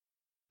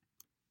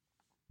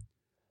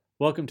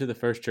Welcome to the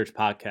First Church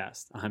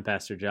Podcast. I'm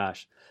Pastor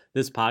Josh.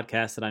 This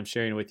podcast that I'm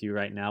sharing with you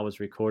right now was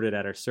recorded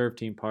at our Serve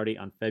Team party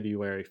on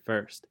February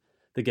 1st.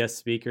 The guest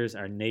speakers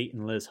are Nate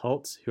and Liz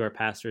Holtz, who are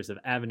pastors of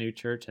Avenue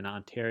Church in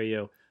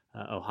Ontario,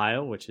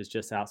 Ohio, which is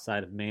just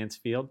outside of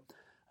Mansfield.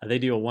 They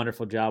do a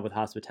wonderful job with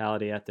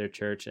hospitality at their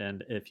church,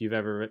 and if you've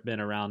ever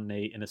been around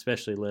Nate, and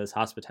especially Liz,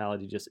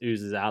 hospitality just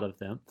oozes out of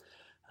them.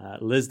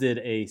 Liz did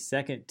a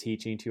second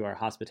teaching to our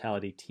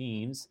hospitality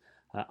teams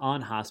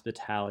on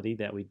hospitality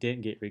that we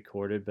didn't get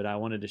recorded, but I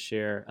wanted to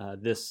share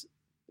this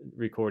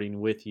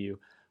recording with you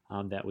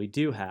that we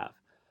do have.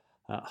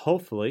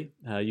 Hopefully,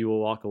 you will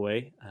walk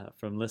away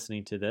from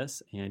listening to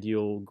this and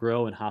you'll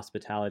grow in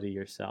hospitality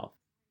yourself.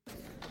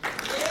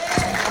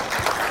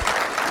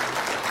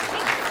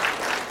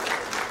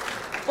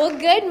 Well,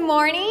 good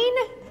morning.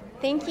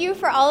 Thank you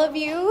for all of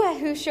you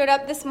who showed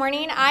up this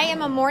morning. I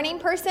am a morning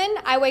person.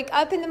 I wake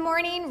up in the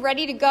morning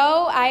ready to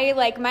go. I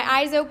my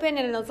eyes open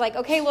and it's like,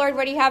 okay, Lord,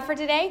 what do you have for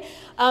today?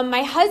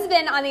 My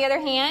husband, on the other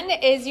hand,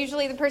 is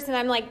usually the person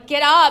I'm like,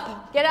 get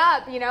up, but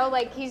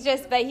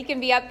he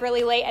can be up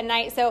really late at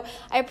night. So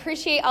I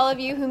appreciate all of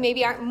you who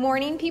maybe aren't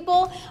morning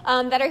people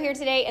that are here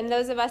today, and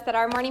those of us that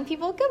are morning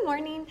people, good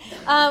morning.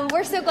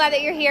 We're so glad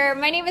that you're here.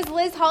 My name is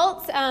Liz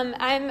Holtz.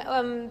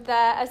 I'm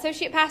the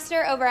associate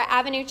pastor over at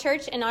Avenue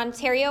Church in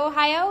Ontario,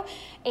 Ohio,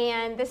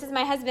 and this is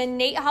my husband,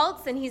 Nate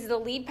Holtz, and he's the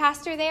lead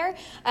pastor there.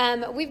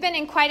 We've been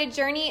in quite a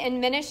journey in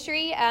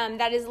ministry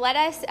that has led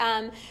us.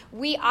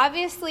 We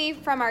obviously,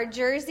 from our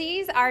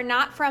jerseys, are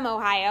not from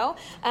Ohio.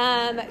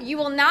 You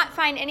will not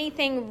find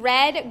anything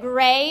red,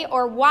 gray,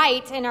 or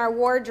white in our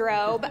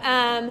wardrobe.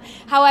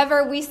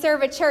 However, we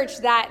serve a church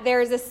that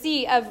there's a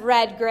sea of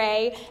red,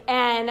 gray,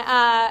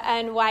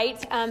 and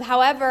white.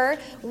 However,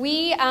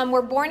 we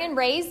were born and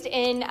raised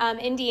in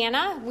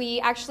Indiana. We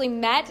actually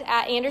met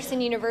at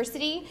Anderson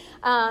University.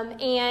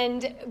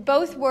 And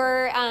both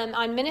were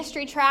on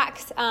ministry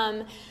tracks.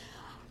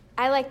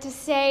 I like to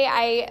say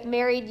I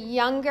married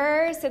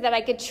younger so that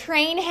I could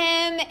train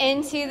him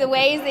into the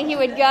ways that he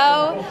would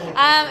go.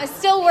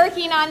 Still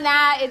working on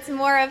that. It's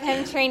more of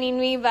him training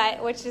me,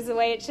 which is the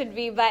way it should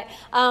be. But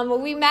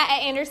we met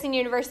at Anderson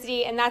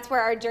University, and that's where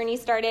our journey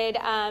started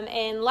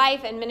in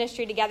life and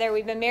ministry together.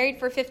 We've been married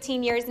for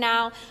 15 years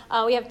now.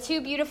 We have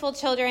two beautiful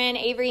children,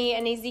 Avery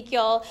and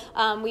Ezekiel.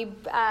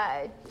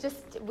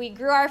 We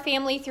grew our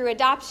family through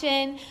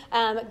adoption.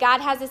 God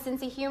has a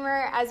sense of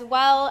humor as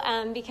well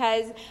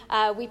because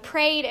we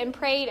prayed and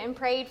prayed and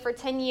prayed for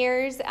 10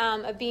 years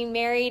of being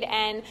married,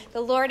 and the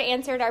Lord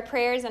answered our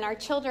prayers, and our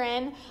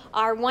children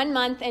are 1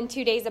 month and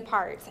 2 days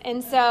apart.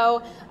 And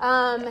so,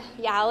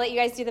 I'll let you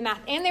guys do the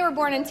math. And they were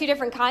born on two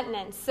different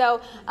continents.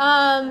 So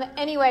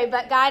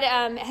but God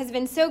has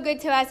been so good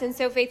to us and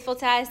so faithful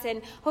to us,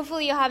 and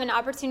hopefully you'll have an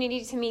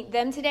opportunity to meet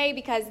them today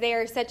because they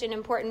are such an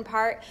important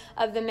part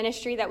of the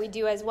ministry that we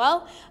do as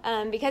well.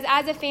 Because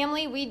as a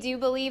family, we do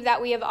believe that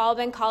we have all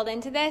been called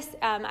into this.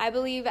 I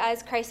believe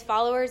as Christ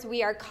followers,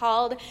 we are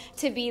called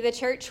to be the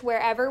church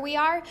wherever we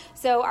are.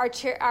 So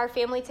our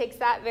family takes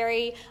that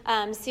very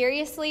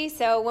seriously.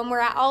 So when we're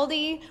at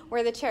Aldi,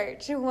 we're the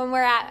church. When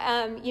we're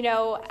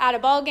at a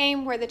ball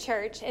game, we're the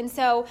church. And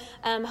so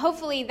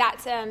hopefully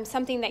that's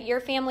something that your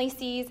family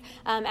sees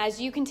as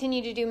you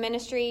continue to do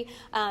ministry.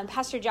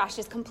 Pastor Josh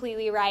is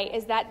completely right,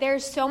 is that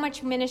there's so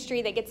much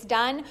ministry that gets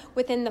done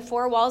within the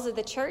four walls of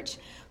the church.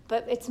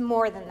 But it's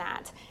more than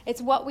that.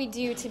 It's what we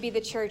do to be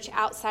the church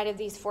outside of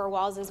these four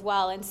walls as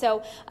well. And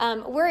so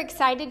we're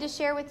excited to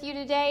share with you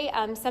today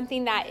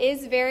something that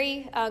is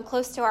very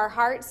close to our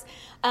hearts.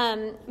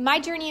 My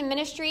journey in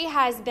ministry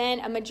has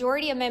been a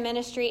majority of my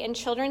ministry in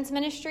children's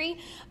ministry.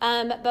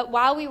 But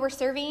while we were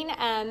serving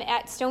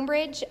at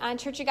Stonebridge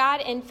Church of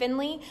God in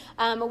Findlay,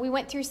 we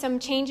went through some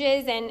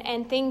changes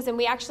and things, and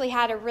we actually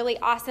had a really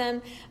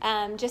awesome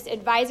just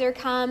advisor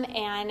come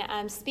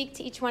and speak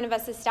to each one of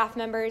us as staff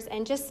members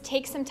and just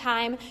take some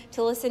time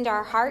to listen to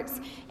our hearts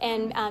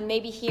and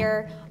maybe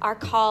hear our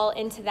call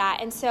into that.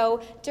 And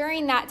so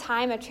during that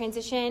time of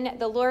transition,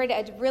 the Lord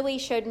had really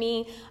showed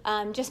me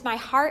just my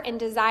heart and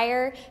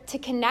desire to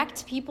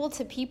connect people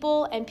to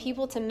people and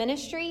people to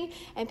ministry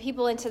and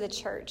people into the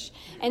church.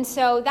 And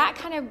so that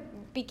kind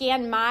of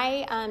began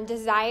my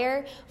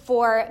desire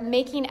for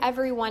making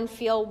everyone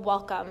feel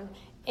welcome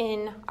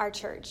in our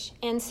church.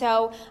 And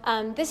so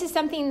this is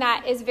something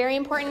that is very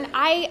important.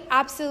 I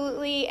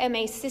absolutely am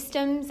a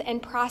systems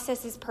and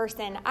processes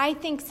person. I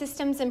think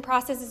systems and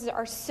processes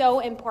are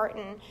so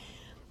important.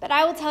 But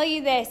I will tell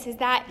you this, is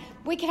that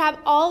we could have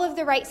all of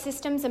the right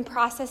systems and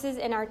processes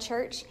in our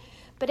church,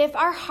 but if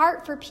our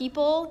heart for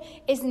people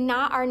is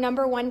not our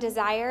number one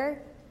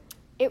desire,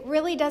 it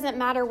really doesn't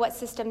matter what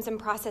systems and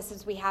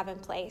processes we have in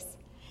place.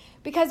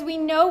 Because we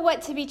know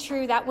what to be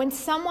true, that when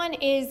someone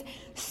is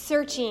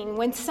searching,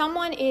 when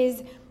someone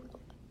is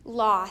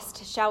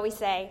lost, shall we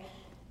say,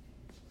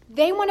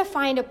 they want to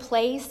find a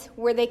place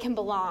where they can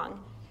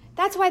belong.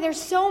 That's why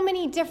there's so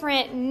many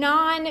different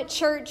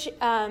non-church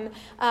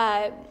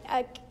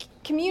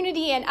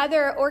community and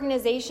other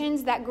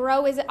organizations that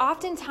grow is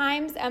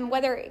oftentimes,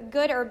 whether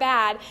good or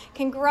bad,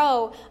 can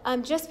grow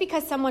just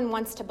because someone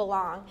wants to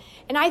belong.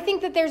 And I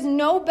think that there's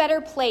no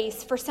better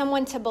place for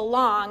someone to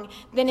belong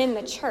than in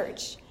the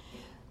church.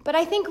 But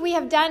I think we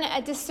have done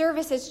a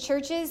disservice as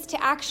churches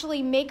to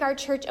actually make our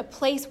church a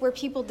place where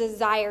people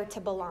desire to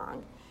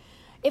belong.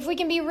 If we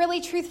can be really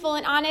truthful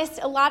and honest,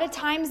 a lot of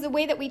times the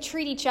way that we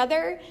treat each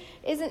other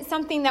isn't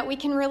something that we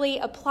can really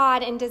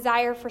applaud and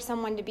desire for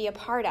someone to be a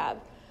part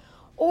of.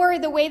 Or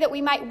the way that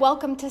we might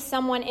welcome to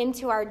someone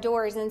into our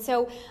doors. And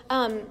so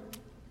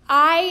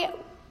I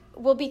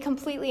will be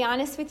completely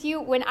honest with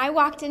you. When I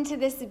walked into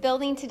this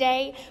building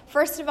today,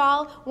 first of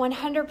all,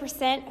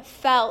 100%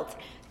 felt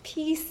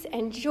peace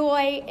and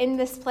joy in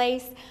this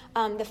place.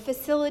 The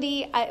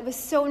facility, it was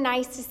so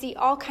nice to see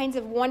all kinds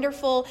of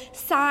wonderful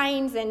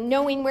signs and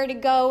knowing where to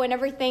go and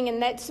everything.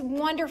 And that's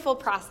wonderful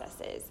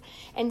processes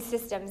and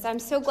systems. I'm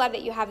so glad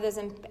that you have those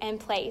in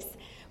place.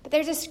 But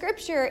there's a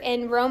scripture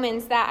in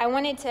Romans that I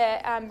wanted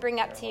to bring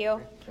up to you.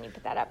 Can you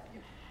put that up?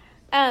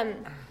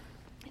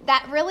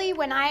 That really,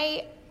 when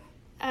I,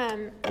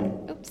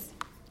 oops.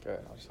 Go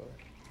ahead, I'll just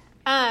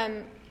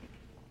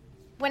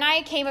when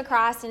I came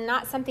across, and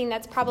not something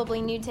that's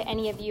probably new to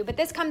any of you, but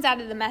this comes out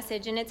of the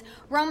Message, and it's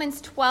Romans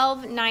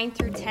 12, 9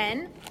 through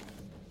 10.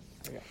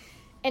 Yeah.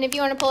 And if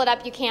you want to pull it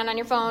up, you can on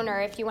your phone,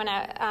 or if you want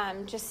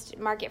to just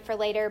mark it for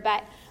later.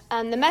 But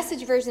the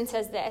Message version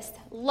says this: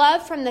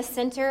 love from the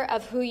center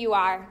of who you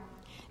are.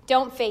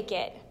 Don't fake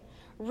it.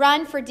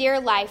 Run for dear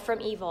life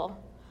from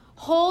evil.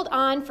 Hold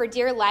on for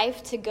dear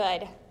life to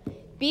good.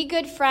 Be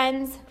good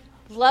friends,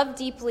 love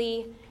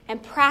deeply,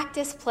 and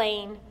practice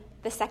playing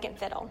the second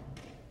fiddle.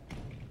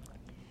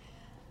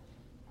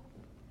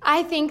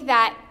 I think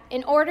that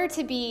in order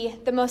to be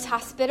the most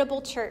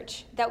hospitable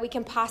church that we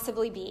can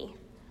possibly be,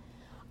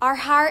 our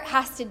heart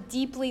has to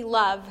deeply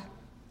love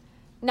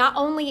not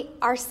only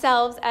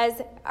ourselves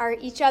as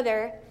each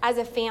other as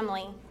a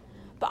family,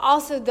 but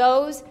also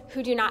those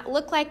who do not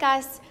look like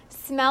us,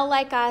 smell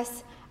like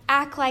us,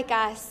 act like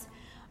us,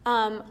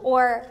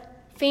 or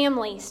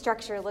family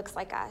structure looks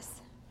like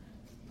us.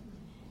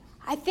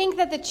 I think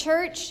that the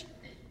church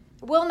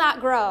will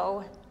not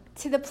grow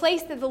to the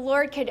place that the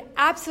Lord could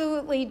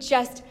absolutely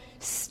just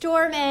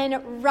storm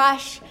in,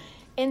 rush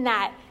in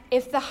that,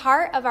 if the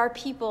heart of our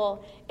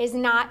people is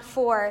not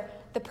for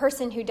the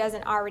person who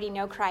doesn't already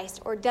know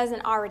Christ or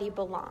doesn't already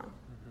belong.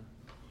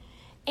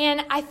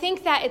 And I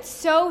think that it's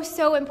so,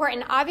 so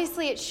important.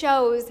 Obviously, it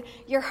shows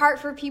your heart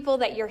for people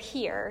that you're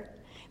here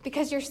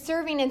because you're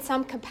serving in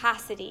some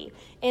capacity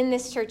in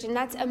this church, and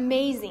that's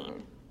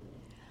amazing.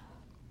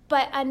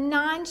 But a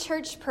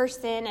non-church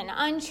person, an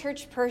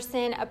unchurched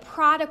person, a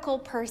prodigal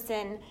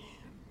person,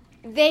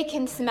 they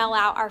can smell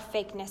out our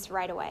fakeness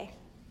right away.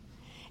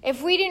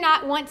 If we do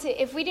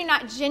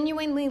not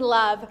genuinely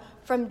love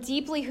from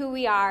deeply who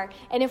we are,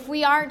 and if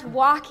we aren't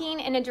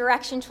walking in a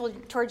direction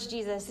towards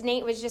Jesus,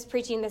 Nate was just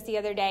preaching this the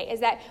other day, is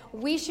that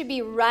we should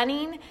be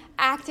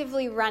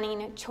actively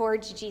running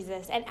towards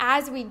Jesus. And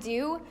as we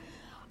do,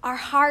 our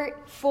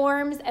heart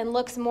forms and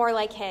looks more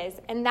like his.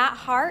 And that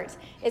heart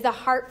is a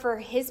heart for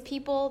his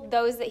people,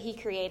 those that he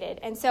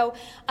created. And so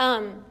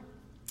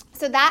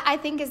that, I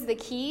think, is the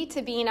key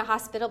to being a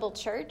hospitable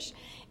church.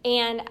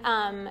 And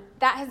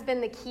that has been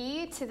the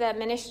key to the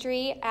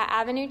ministry at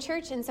Avenue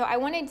Church. And so I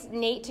wanted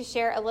Nate to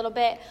share a little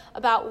bit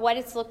about what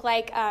it's looked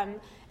like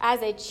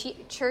as a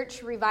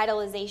church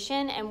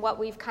revitalization and what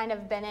we've kind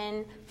of been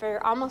in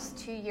for almost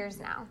 2 years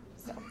now.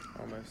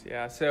 Almost,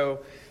 yeah. So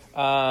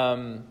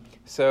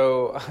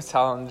I was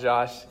telling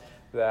Josh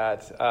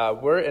that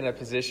we're in a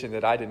position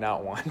that I did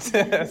not want.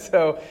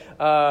 So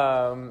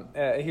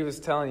he was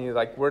telling you,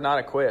 like, we're not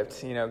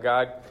equipped. You know,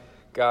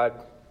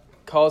 God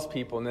calls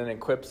people and then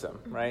equips them,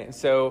 right? And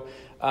so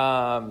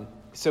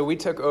we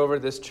took over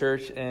this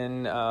church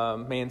in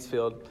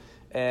Mansfield,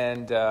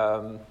 and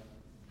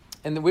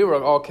we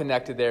were all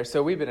connected there.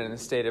 So we've been in the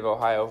state of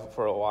Ohio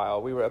for a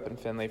while. We were up in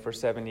Findlay for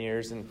 7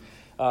 years and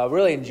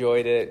really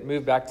enjoyed it.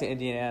 Moved back to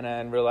Indiana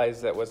and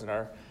realized that wasn't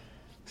our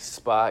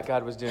spot.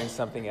 God was doing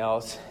something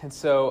else. And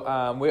so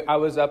I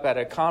was up at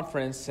a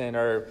conference, and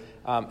our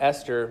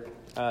Esther,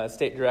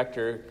 state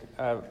director,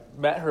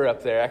 met her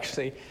up there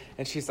actually,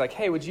 and she's like,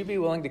 "Hey, would you be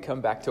willing to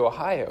come back to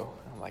Ohio?"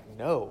 I'm like,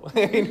 "No."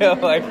 You know,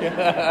 like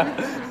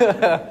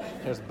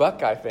there's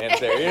Buckeye fans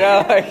there, you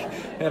know, like,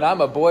 and I'm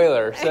a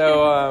Boiler.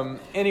 So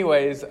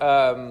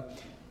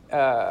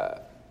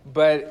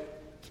but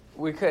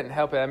we couldn't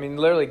help it. I mean,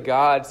 literally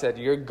God said,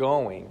 "You're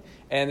going."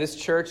 And this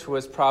church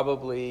was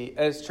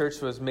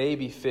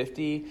maybe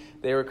 50.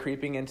 They were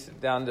creeping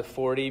down to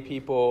 40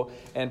 people,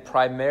 and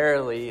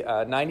primarily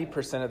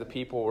 90% of the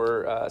people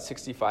were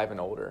 65 and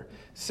older.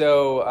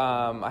 So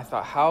I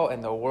thought, how in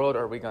the world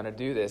are we going to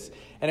do this?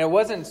 And it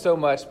wasn't so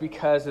much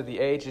because of the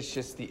age; it's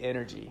just the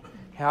energy.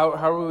 How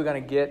are we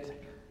going to get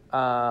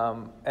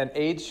an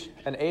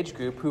age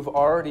group who've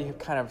already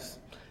kind of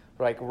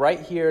like right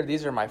here?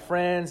 These are my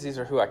friends. These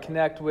are who I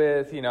connect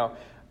with. You know,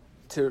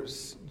 to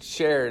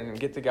share and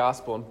get the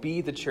gospel and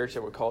be the church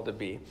that we're called to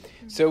be.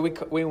 So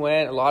we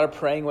went, a lot of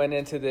praying went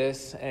into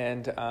this,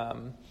 and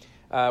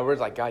we're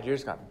like, God, you're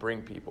just going to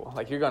bring people.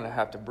 Like, you're going to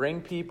have to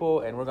bring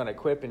people, and we're going to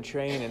equip and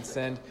train and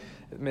send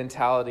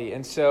mentality.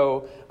 And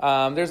so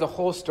there's a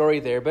whole story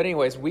there. But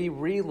anyways, we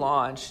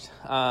relaunched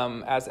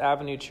as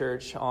Avenue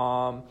Church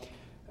on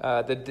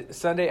the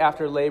Sunday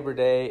after Labor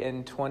Day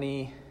in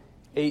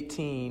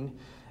 2018,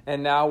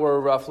 and now we're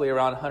roughly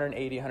around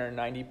 180,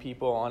 190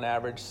 people on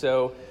average.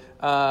 So,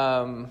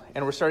 and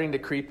we're starting to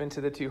creep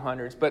into the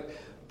 200s. But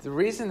the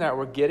reason that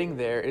we're getting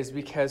there is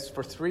because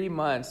for 3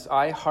 months,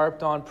 I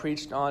harped on,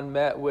 preached on,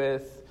 met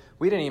with,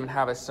 we didn't even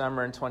have a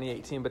summer in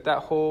 2018, but that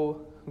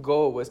whole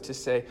goal was to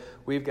say,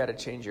 we've got to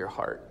change your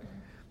heart.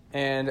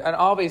 And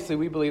obviously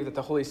we believe that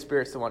the Holy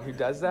Spirit's the one who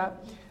does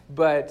that,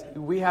 but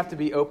we have to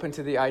be open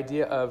to the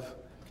idea of,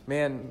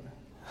 man,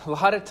 a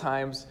lot of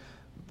times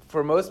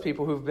for most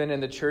people who've been in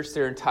the church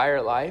their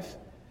entire life,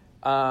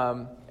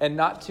 and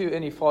not to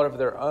any fault of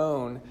their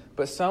own,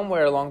 but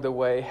somewhere along the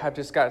way have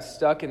just got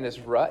stuck in this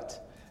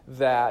rut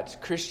that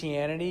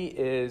Christianity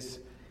is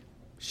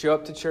show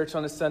up to church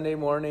on a Sunday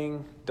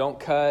morning, don't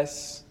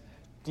cuss,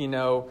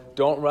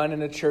 don't run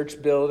in a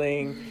church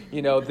building,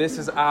 this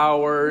is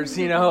ours,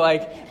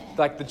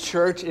 like the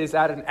church is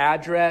at an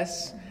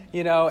address,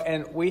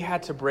 and we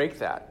had to break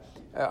that.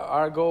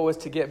 Our goal was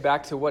to get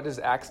back to what does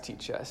Acts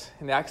teach us?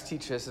 And Acts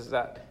teaches us is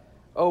that,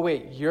 oh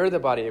wait, you're the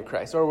body of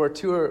Christ, or where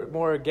two or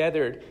more are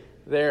gathered,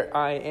 there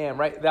I am,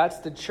 right? That's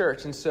the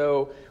church. And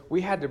so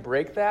we had to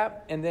break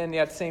that. And then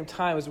at the same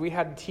time, we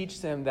had to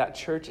teach them that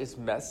church is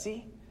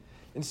messy.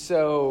 And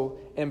so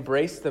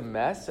embrace the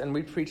mess. And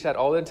we preach that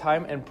all the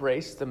time,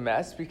 embrace the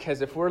mess.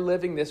 Because if we're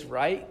living this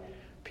right,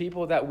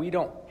 people that we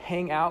don't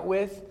hang out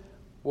with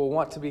will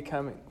want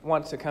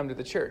to come to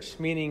the church,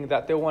 meaning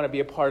that they'll want to be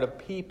a part of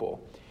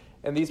people.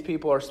 And these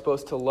people are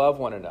supposed to love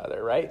one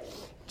another, right?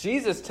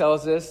 Jesus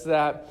tells us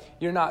that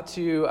you're not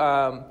to,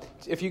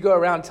 if you go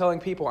around telling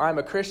people I'm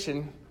a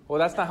Christian, well,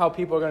 that's not how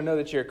people are going to know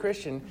that you're a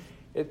Christian.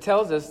 It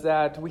tells us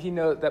that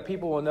that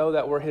people will know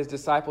that we're his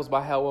disciples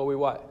by how well we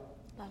what?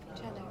 Love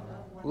each other.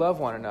 Love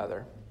one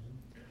another.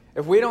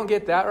 If we don't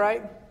get that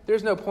right,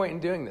 there's no point in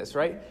doing this,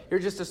 right? You're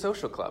just a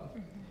social club.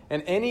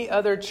 And any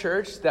other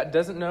church that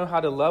doesn't know how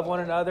to love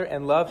one another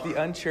and love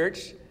the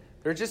unchurched,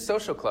 they're just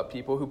social club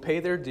people who pay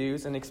their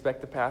dues and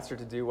expect the pastor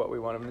to do what we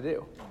want him to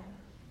do.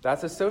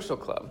 That's a social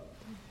club.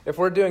 If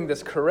we're doing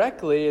this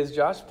correctly, as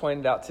Josh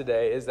pointed out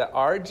today, is that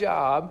our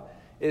job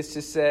is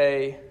to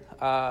say,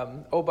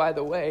 oh, by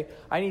the way,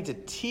 I need to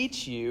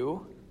teach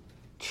you,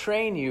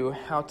 train you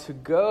how to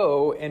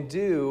go and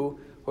do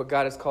what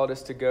God has called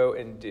us to go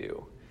and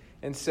do.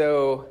 And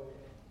so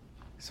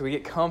we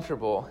get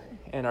comfortable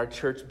in our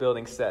church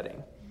building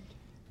setting.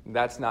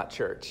 That's not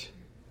church.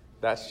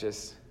 That's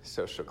just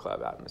social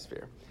club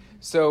atmosphere.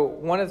 So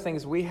one of the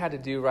things we had to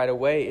do right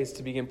away is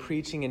to begin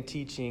preaching and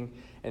teaching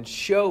and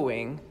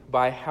showing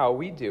by how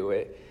we do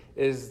it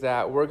is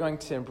that we're going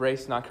to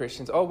embrace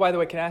non-Christians. Oh, by the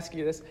way, can I ask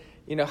you this?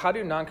 How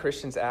do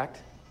non-Christians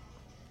act?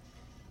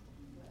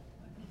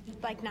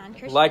 Like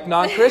non-Christians. Like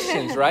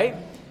non-Christians, right?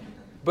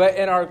 But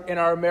in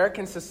our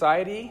American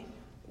society,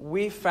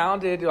 we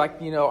founded,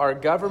 our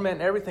government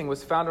and everything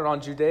was founded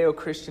on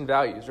Judeo-Christian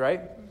values,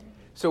 right?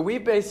 So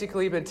we've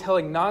basically been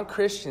telling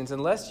non-Christians,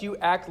 unless you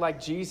act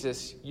like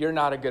Jesus, you're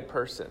not a good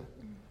person.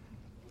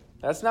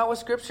 That's not what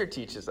Scripture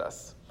teaches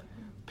us.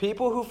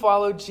 People who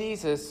follow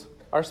Jesus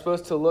are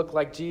supposed to look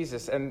like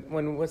Jesus. And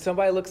when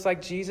somebody looks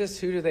like Jesus,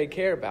 who do they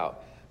care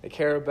about? They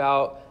care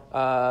about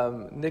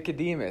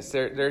Nicodemus.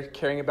 They're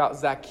caring about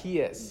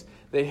Zacchaeus.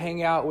 They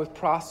hang out with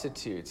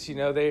prostitutes.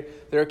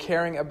 They're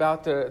caring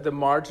about the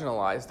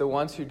marginalized, the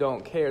ones who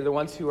don't care, the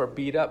ones who are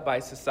beat up by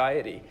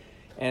society.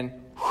 And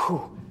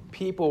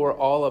people were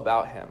all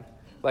about him.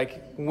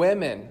 Like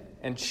women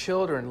and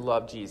children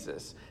love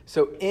Jesus.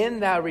 So in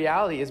that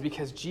reality is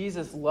because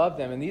Jesus loved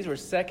them. And these were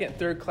second,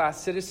 third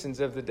class citizens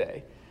of the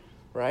day,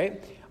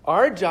 right?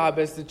 Our job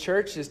as the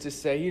church is to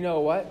say, you know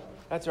what?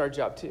 That's our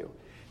job too.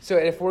 So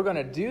if we're going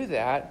to do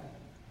that,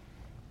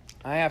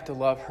 I have to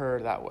love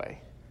her that way.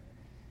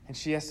 And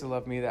she has to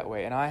love me that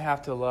way. And I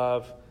have to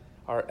love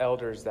our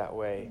elders that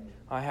way.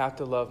 I have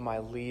to love my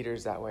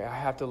leaders that way. I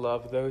have to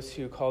love those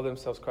who call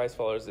themselves Christ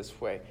followers this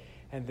way.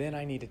 And then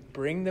I need to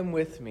bring them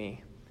with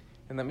me.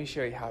 And let me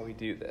show you how we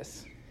do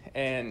this.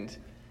 And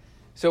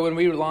so when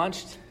we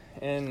launched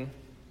in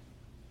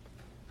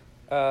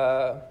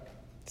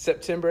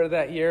September of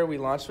that year, we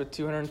launched with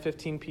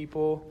 215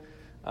 people.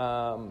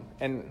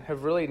 And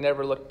have really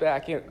never looked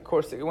back. Of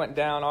course, it went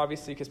down,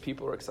 obviously, because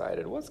people were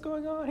excited. What's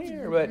going on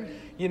here? But,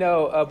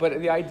 but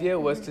the idea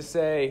was to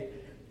say,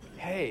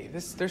 hey,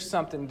 there's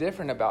something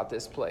different about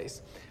this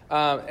place.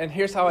 And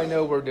here's how I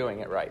know we're doing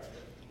it right.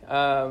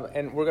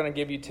 And we're going to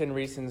give you 10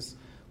 reasons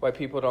why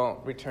people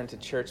don't return to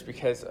church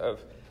because of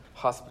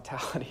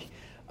hospitality.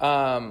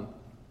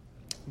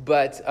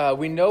 But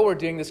we know we're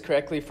doing this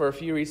correctly for a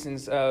few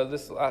reasons.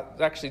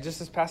 Just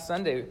this past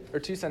Sunday, or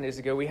 2 Sundays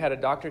ago, we had a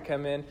doctor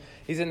come in.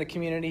 He's in the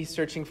community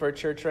searching for a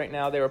church right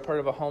now. They were part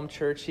of a home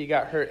church. He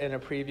got hurt in a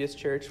previous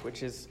church,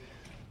 which is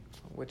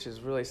which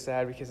is really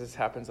sad because this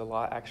happens a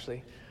lot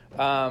actually,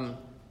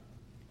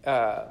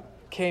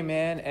 came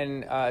in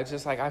and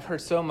just like, I've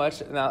heard so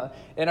much. Now,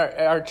 and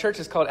our church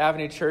is called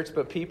Avenue Church,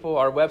 but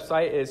our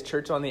website is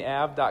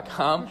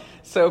churchontheave.com.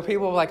 So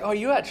people are like, oh,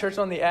 you at Church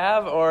on the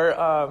Ave?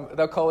 Or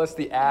they'll call us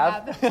the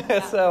Ave.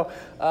 So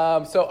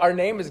our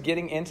name is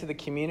getting into the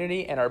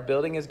community, and our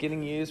building is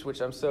getting used,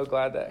 which I'm so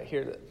glad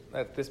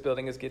that this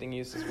building is getting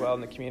used as well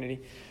in the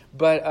community.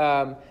 But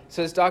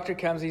so this doctor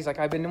comes, he's like,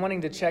 I've been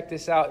wanting to check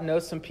this out, know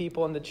some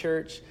people in the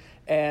church.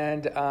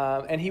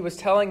 And he was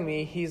telling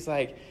me, he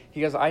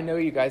goes, I know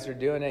you guys are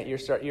doing it.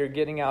 You're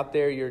getting out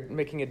there. You're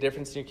making a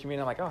difference in your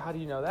community. I'm like, oh, how do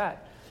you know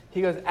that?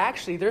 He goes,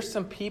 actually, there's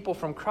some people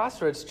from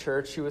Crossroads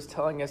Church who was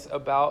telling us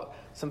about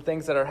some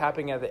things that are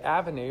happening at the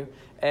Avenue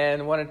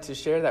and wanted to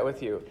share that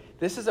with you.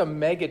 This is a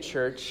mega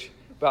church,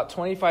 about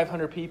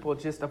 2,500 people,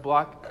 just a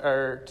block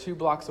or 2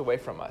 blocks away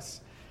from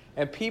us.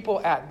 And people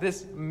at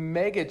this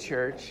mega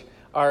church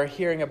are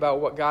hearing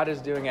about what God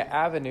is doing at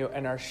Avenue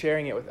and are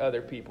sharing it with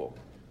other people.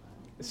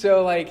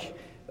 So like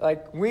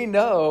we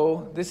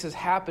know this is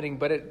happening,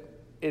 but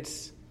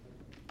it's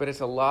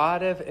a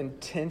lot of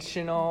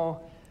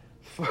intentional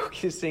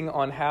focusing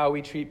on how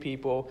we treat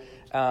people,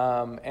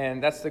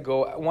 and that's the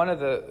goal. One of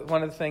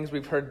the things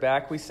we've heard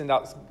back, we send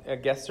out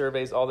guest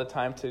surveys all the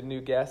time to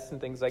new guests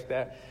and things like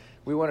that.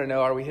 We want to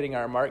know, are we hitting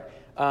our mark?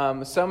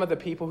 Some of the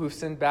people who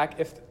send back,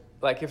 if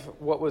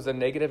what was a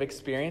negative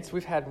experience,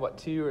 we've had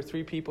 2 or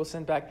 3 people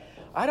send back,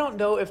 I don't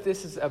know if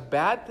this is a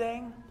bad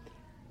thing,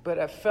 but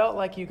I felt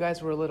like you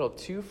guys were a little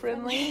too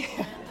friendly.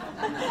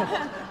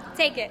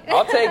 Take it.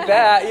 I'll take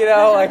that.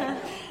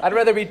 I'd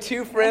rather be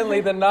too friendly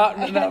than not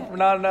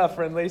enough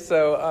friendly.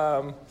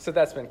 So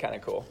that's been kind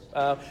of cool.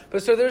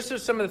 But so there's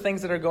just some of the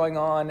things that are going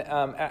on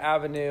at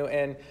Avenue,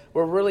 and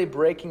we're really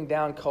breaking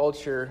down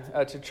culture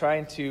to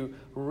trying to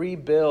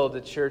rebuild the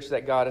church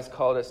that God has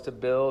called us to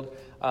build.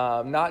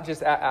 Not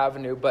just at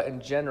Avenue, but in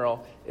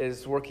general,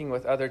 is working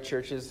with other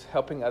churches,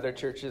 helping other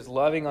churches,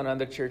 loving on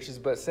other churches,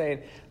 but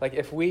saying, like,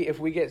 if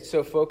we get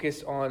so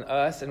focused on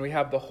us and we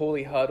have the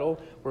holy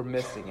huddle, we're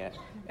missing it.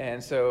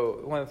 And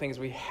so one of the things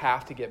we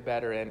have to get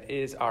better in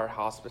is our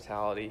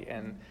hospitality,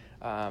 and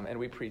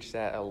we preach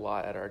that a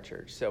lot at our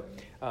church. So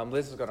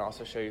Liz is going to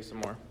also show you some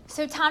more.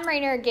 So Tom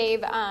Rainer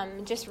gave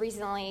just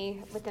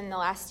recently, within the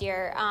last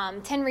year,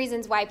 10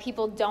 reasons why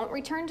people don't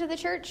return to the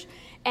church.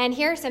 And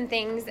here are some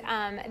things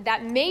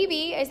that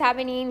maybe is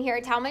happening here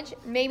at Talmadge.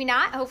 Maybe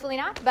not, hopefully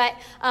not. But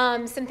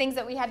some things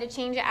that we had to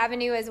change at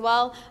Avenue as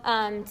well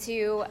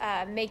to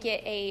make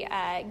it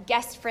a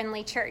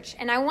guest-friendly church.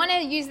 And I want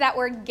to use that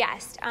word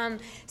guest.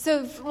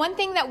 So one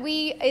thing that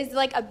is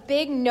like a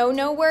big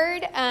no-no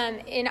word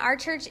in our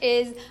church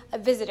is a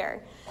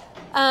visitor.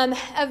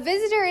 A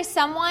visitor is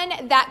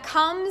someone that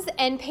comes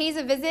and pays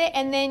a visit,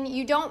 and then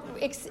you don't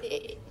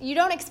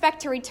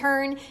expect to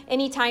return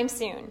anytime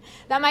soon.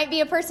 That might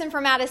be a person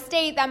from out of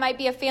state. That might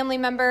be a family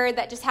member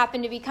that just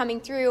happened to be coming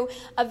through.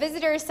 A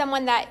visitor is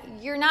someone that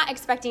you're not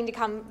expecting to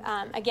come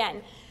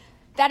again.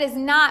 That is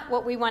not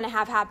what we want to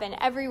have happen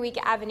every week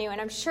at Avenue, and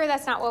I'm sure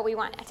that's not what we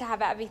want to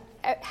have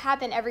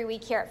happen every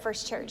week here at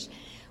First Church.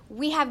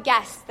 We have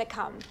guests that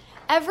come.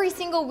 Every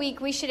single week,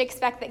 we should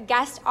expect that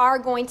guests are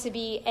going to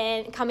be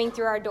coming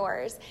through our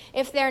doors.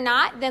 If they're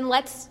not, then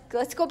let's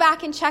go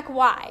back and check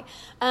why.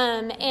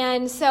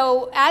 And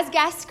so as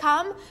guests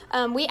come,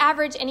 we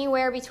average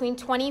anywhere between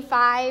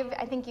 25,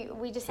 I think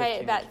we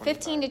decided about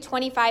 15 to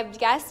 25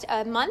 guests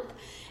a month.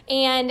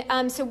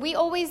 And so we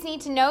always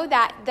need to know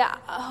that the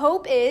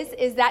hope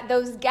is that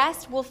those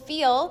guests will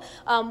feel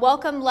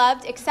welcome,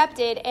 loved,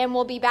 accepted, and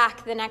will be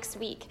back the next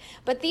week.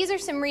 But these are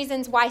some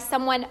reasons why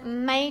someone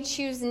may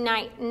choose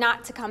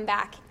not to come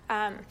back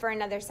for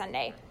another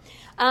Sunday.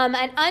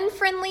 An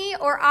unfriendly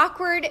or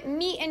awkward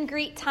meet and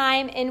greet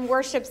time in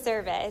worship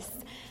service.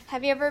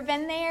 Have you ever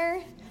been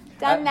there?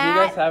 Done that?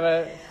 Do you guys have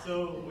a...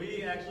 So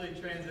we actually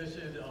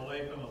transitioned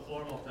away from a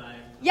formal time.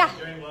 Yeah.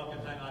 During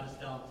welcome time, I'll just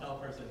tell the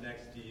person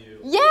next to you.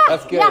 Yeah.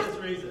 That's good. Yeah. For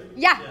this reason.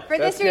 Yeah, for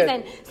this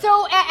reason.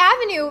 So at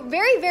Avenue,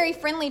 very, very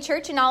friendly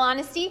church, in all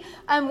honesty.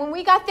 When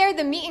we got there,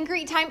 the meet and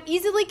greet time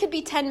easily could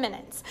be 10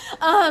 minutes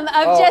of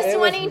just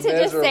wanting to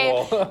just say.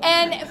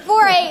 And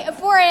for a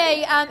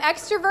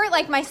extrovert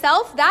like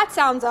myself, that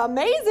sounds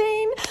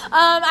amazing.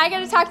 I got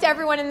to talk to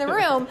everyone in the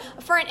room.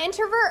 For an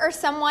introvert or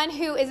someone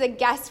who is a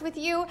guest with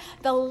you,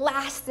 the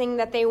last thing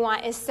that they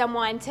want is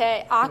someone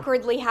to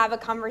awkwardly have a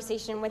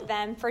conversation with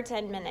them for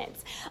 10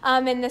 minutes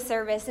in the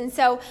service. And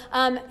so,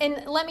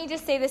 and let me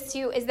just say this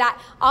too, is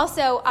that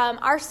also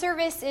our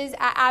services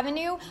at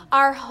Avenue,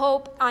 our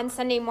hope on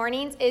Sunday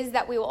mornings is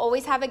that we will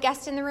always have a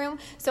guest in the room.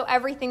 So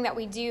everything that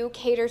we do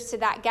caters to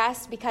that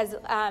guest because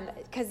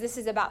this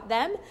is about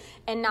them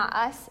and not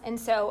us. And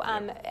so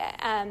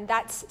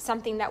that's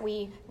something that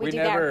we do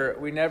there.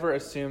 We never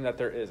assume that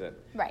there isn't.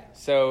 Right.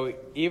 So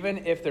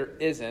even if there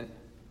isn't,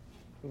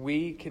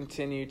 we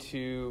continue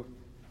to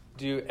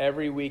do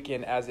every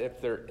weekend as if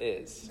there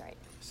is. Right.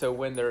 So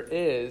when there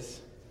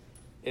is,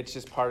 it's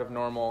just part of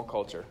normal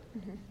culture.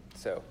 Mm-hmm.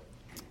 So.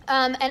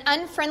 And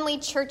unfriendly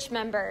church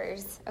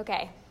members.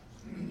 Okay.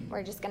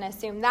 we're just going to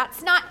assume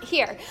that's not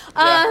here.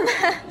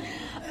 Yeah.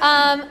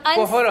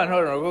 Well, hold on,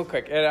 real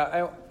quick. And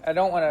I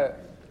don't want to.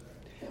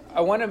 I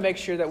want to make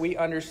sure that we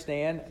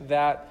understand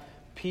that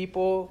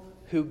people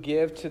who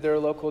give to their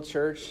local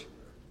church,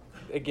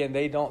 again,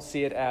 they don't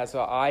see it as,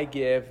 well, I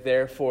give,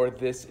 therefore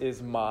this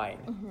is mine.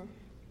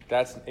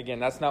 Mm-hmm.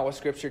 That's not what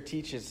Scripture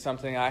teaches.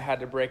 Something I had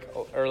to break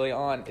early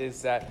on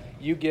is that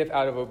you give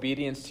out of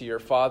obedience to your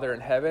Father in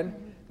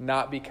heaven,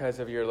 not because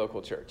of your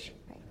local church.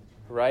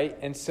 Right?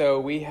 And so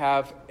we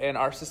have, in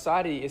our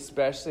society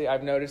especially,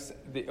 I've noticed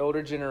the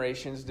older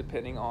generations,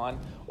 depending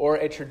on, or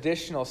a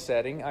traditional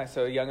setting,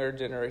 so younger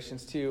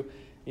generations too,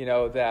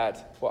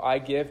 that, well, I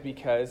give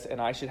because,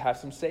 and I should have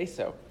some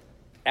say-so.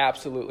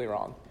 Absolutely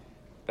wrong.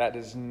 That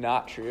is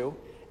not true.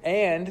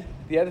 And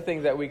the other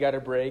thing that we got to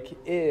break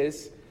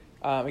is,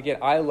 again,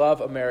 I love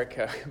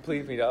America.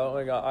 Believe me,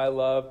 I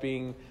love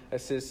being a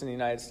citizen of the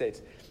United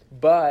States.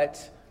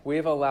 But we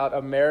have allowed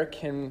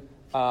American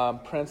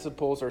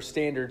principles or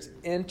standards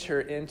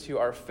enter into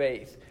our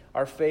faith.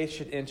 Our faith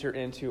should enter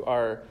into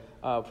our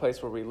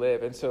place where we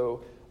live. And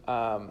so,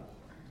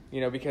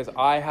 because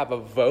I have a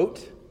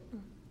vote,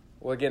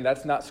 well, again,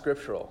 that's not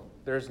scriptural.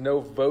 There's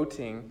no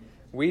voting.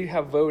 We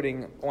have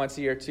voting once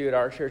a year, too, at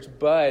our church,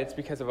 but it's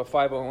because of a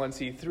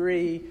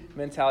 501c3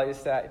 mentality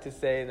to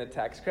say in the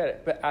tax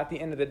credit. But at the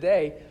end of the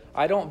day,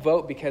 I don't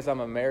vote because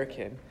I'm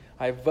American.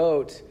 I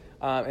vote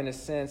in a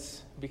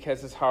sense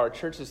because it's how our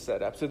church is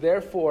set up. So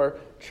therefore,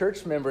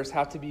 church members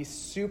have to be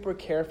super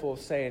careful of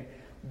saying,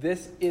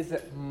 this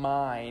isn't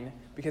mine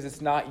because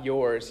it's not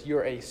yours.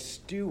 You're a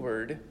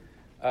steward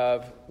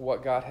of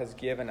what God has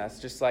given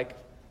us. Just like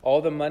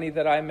all the money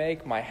that I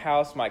make, my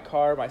house, my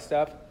car, my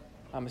stuff,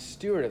 I'm a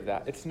steward of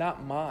that. It's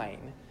not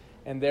mine.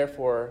 And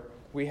therefore,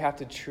 we have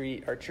to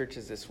treat our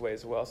churches this way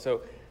as well.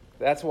 So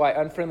that's why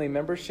unfriendly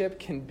membership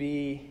can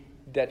be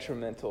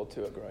detrimental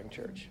to a growing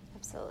church.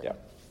 Absolutely. Yeah.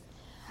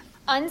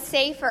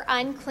 Unsafe or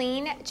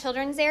unclean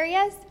children's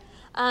areas.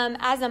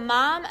 As a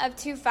mom of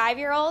 2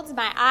 5-year-olds,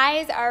 my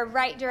eyes are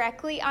right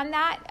directly on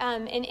that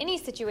in any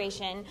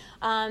situation.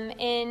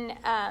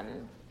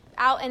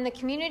 Out in the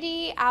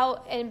community,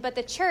 but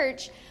the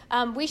church,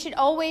 we should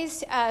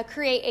always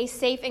create a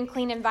safe and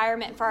clean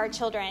environment for our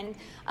children.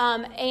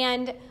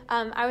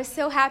 I was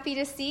so happy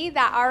to see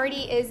that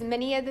already is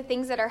many of the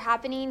things that are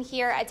happening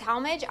here at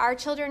Talmadge. Our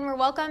children were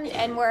welcomed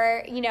and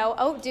were,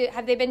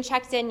 have they been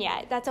checked in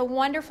yet? That's a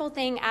wonderful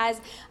thing as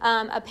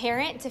a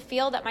parent to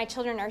feel that my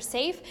children are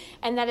safe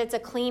and that it's a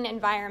clean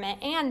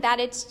environment and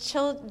that it's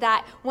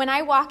that when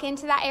I walk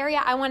into that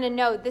area, I want to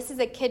know this is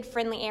a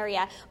kid-friendly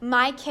area.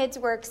 My kids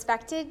were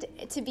expected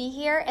to be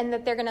here and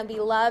that they're going to be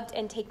loved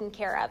and taken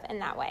care of in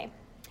that way.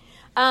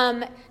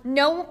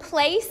 No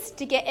place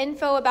to get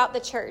info about the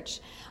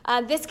church.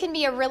 This can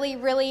be a really,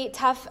 really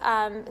tough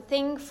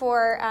thing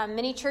for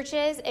many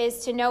churches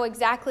is to know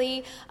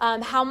exactly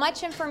how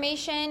much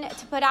information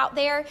to put out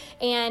there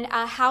and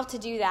how to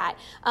do that.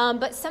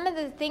 But some of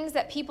the things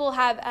that people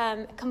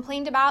have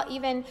complained about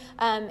even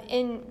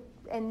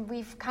and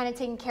we've kind of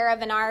taken care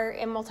of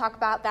and we'll talk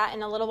about that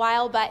in a little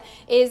while, but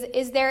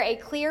is there a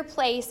clear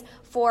place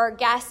for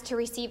guests to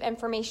receive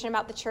information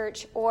about the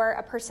church or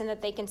a person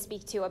that they can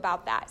speak to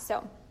about that?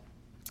 So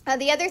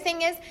the other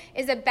thing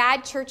is a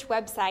bad church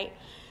website.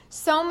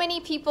 So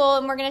many people,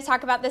 and we're going to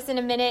talk about this in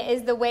a minute,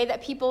 is the way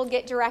that people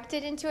get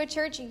directed into a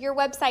church. Your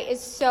website is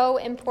so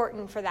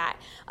important for that.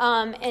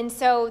 And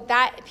so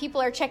that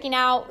people are checking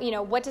out,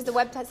 what does the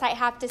website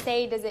have to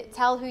say? Does it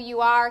tell who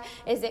you are?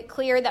 Is it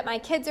clear that my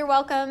kids are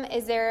welcome?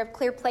 Is there a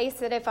clear place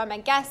that if I'm a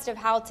guest of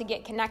how to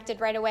get connected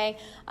right away?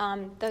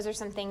 Those are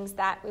some things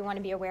that we want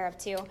to be aware of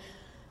too.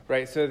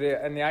 Right, so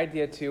the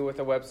idea too with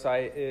a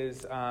website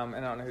is, and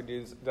I don't know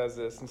who does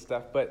this and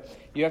stuff, but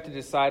you have to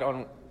decide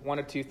on one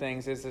of two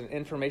things. Is it an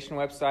information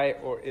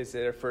website or is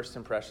it a first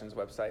impressions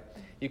website?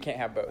 You can't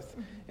have both.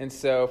 And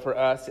so for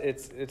us,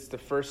 it's the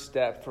first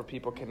step for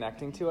people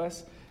connecting to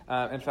us.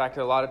 In fact,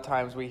 a lot of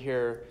times we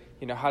hear,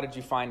 how did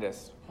you find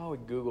us? Oh, we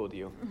Googled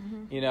you.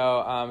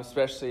 Mm-hmm.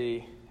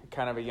 Especially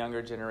kind of a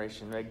younger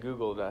generation. They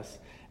Googled us.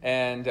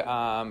 And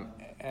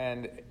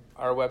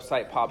our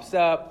website pops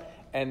up.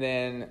 And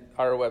then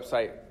our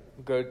website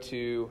go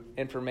to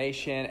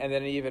information, and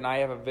then even I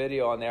have a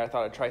video on there. I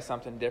thought I'd try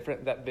something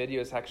different. That video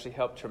has actually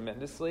helped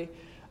tremendously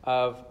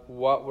of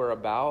what we're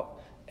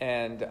about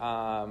and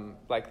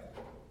like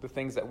the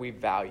things that we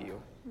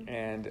value.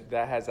 And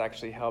that has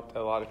actually helped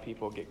a lot of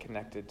people get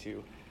connected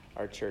to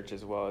our church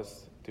as well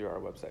as through our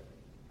website.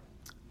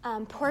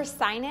 Poor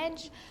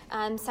signage.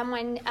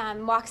 Someone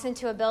walks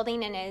into a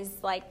building and is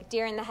like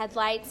deer in the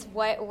headlights.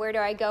 Where do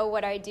I go?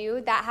 What do I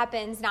do? That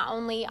happens not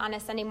only on a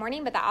Sunday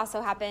morning, but that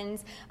also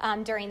happens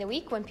during the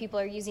week when people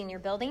are using your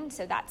building.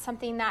 So that's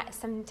something that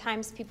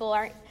sometimes people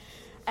aren't.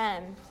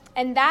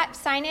 And that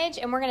signage,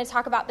 and we're going to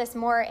talk about this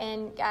more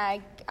in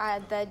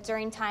the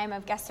during time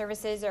of guest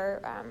services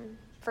or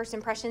first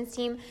impressions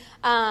team,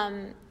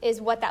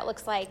 is what that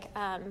looks like.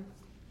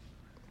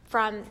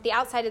 From the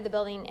outside of the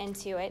building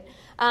into it.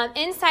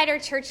 Inside our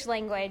church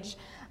language,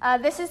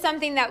 This is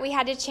something that we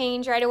had to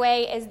change right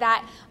away is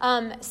that,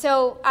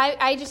 so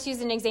I just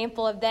use an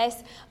example of this.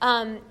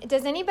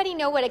 Does anybody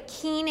know what a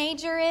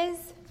keenager is?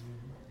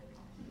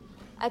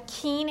 A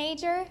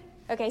keenager?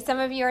 Okay, some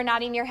of you are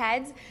nodding your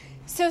heads.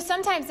 So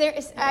sometimes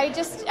I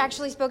just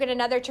actually spoke at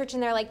another church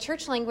and they're like,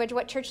 church language,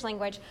 what church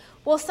language?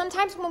 Well,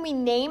 sometimes when we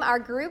name our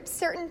group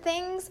certain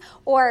things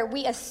or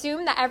we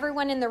assume that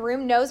everyone in the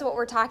room knows what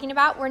we're talking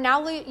about, we're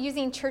now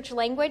using church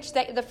language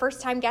that the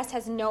first-time guest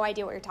has no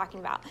idea what you're talking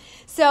about.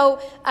 So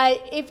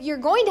if you're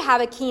going to have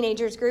a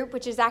teenagers group,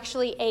 which is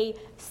actually a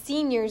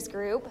seniors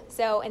group,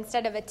 so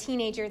instead of a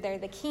teenager, they're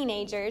the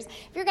keenagers.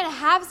 If you're going to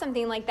have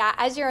something like that,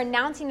 as you're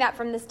announcing that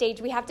from the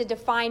stage, we have to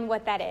define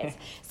what that is.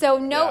 So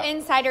no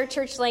insider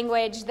church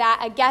language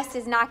that a guest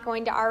is not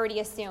going to already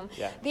assume.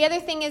 Yeah. The other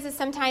thing is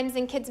sometimes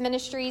in kids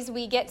ministries,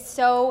 we get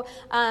so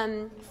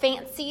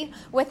fancy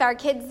with our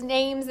kids'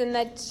 names in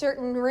the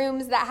certain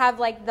rooms that have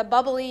like the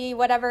bubbly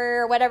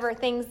whatever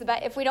things,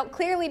 but if we don't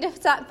clearly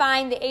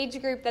define the age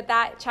group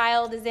that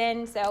child is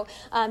in, so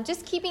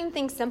just keeping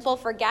things simple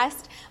for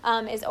guests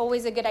is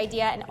always a good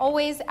idea. And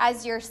always,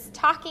 as you're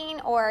talking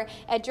or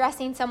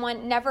addressing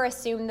someone, never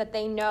assume that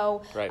they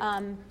know. Right.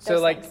 So,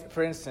 like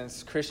for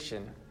instance,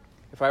 Christian.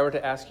 If I were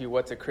to ask you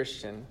what's a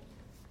Christian,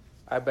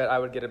 I bet I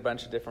would get a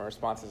bunch of different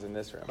responses in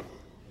this room.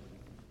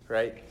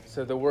 Right?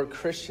 So the word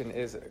Christian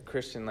is a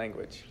Christian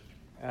language.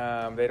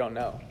 They don't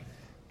know.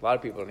 A lot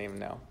of people don't even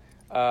know.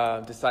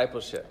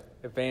 Discipleship,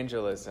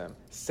 evangelism,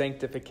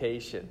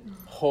 sanctification,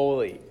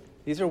 holy.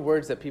 These are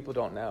words that people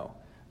don't know.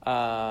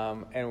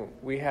 And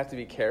we have to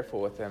be careful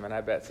with them. And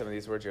I bet some of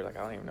these words you're like,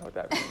 I don't even know what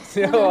that means.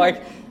 You know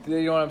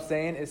what I'm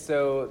saying? And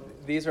so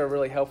these are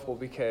really helpful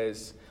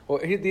because,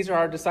 these are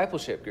our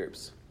discipleship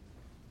groups.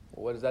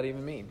 Well, what does that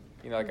even mean?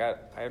 I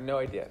have no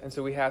idea. And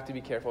so we have to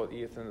be careful with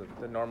even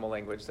the normal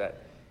language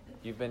that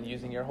you've been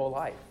using your whole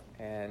life,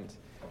 and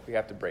we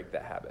have to break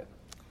that habit.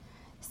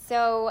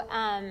 So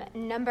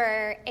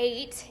number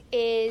 8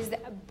 is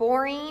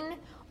boring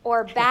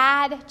or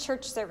bad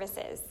church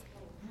services.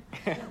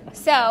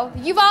 So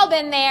you've all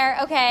been there,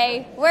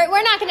 okay? We're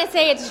not going to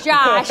say it's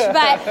Josh,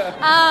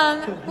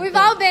 but we've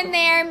all been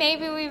there.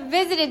 Maybe we've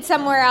visited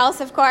somewhere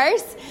else, of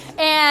course,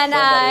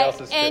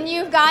 and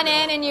you've gone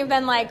in and you've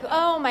been like,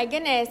 oh my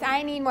goodness,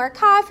 I need more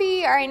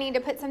coffee, or I need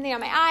to put something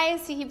on my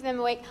eyes to keep them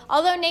awake.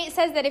 Although Nate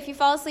says that if you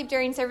fall asleep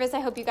during service,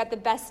 I hope you got the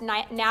best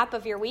nap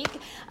of your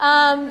week.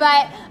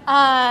 But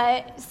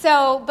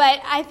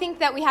I think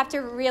that we have to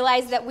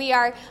realize that we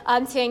are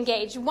to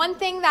engage. One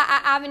thing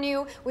that at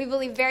Avenue we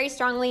believe very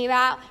strongly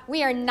about,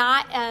 we are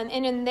not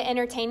in the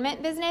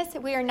entertainment business.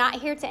 We are not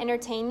here to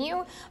entertain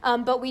you,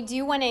 but we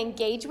do want to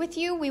engage with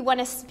you. We want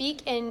to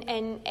speak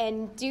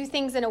and do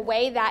things in a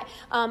way that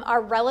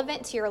are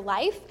relevant to your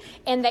life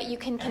and that you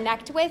can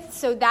connect with,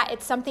 so that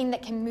it's something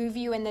that can move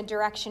you in the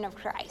direction of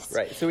Christ.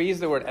 Right. So we use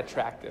the word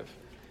attractive.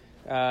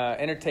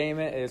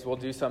 Entertainment is we'll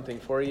do something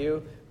for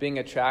you. Being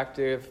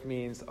attractive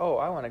means,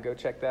 I want to go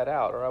check that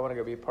out, or I want to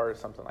go be part of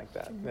something like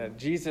that. Mm-hmm.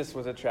 Jesus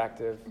was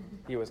attractive.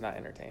 Mm-hmm. He was not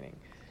entertaining.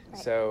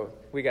 Right. So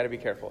we got to be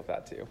careful with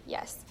that too.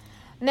 Yes.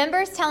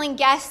 Members telling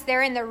guests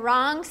they're in the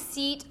wrong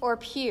seat or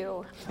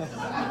pew.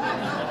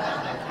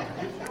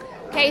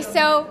 Okay,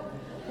 so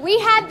we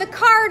had the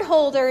card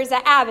holders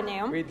at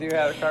Avenue. We do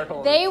have card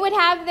holders. They would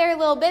have their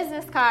little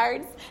business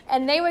cards,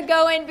 and they would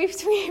go in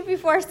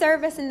before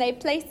service, and they'd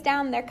place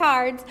down their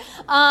cards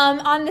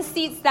on the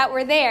seats that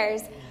were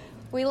theirs.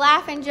 We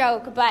laugh and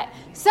joke, but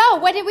so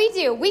what did we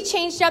do? We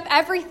changed up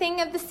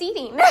everything of the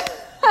seating.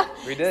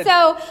 We did.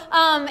 So,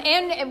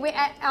 and we,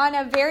 on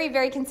a very,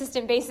 very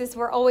consistent basis,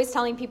 we're always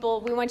telling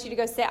people we want you to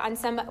go sit on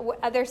some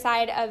other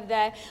side of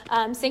the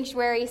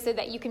sanctuary so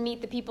that you can meet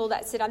the people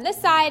that sit on this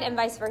side and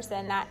vice versa.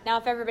 And that now,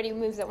 if everybody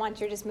moves at once,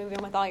 you're just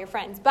moving with all your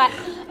friends. But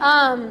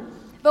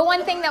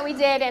one thing that we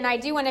did, and I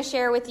do want to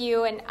share with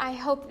you, and I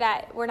hope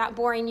that we're not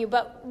boring you,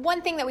 but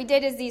one thing that we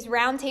did is these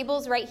round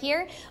tables right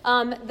here.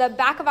 The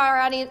back of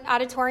our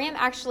auditorium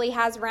actually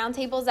has round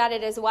tables at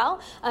it as well.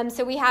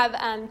 So we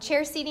have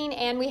chair seating,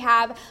 and we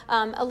have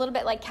a little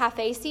bit like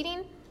cafe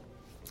seating.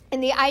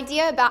 And the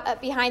idea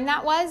behind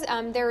that was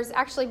there's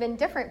actually been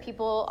different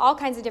people, all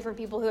kinds of different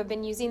people who have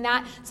been using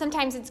that.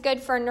 Sometimes it's good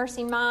for a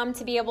nursing mom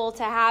to be able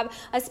to have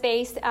a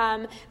space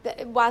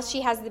while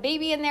she has the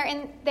baby in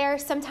there.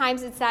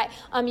 Sometimes it's that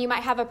you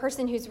might have a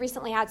person who's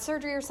recently had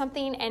surgery or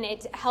something, and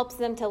it helps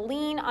them to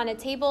lean on a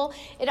table.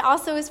 It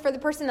also is for the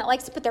person that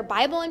likes to put their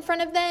Bible in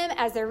front of them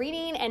as they're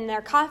reading and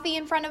their coffee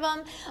in front of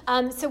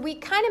them. So we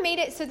kind of made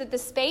it so that the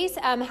space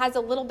has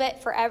a little bit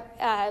for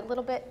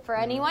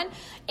anyone.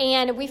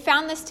 And we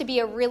found this to be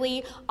a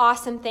really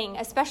awesome thing,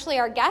 especially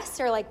our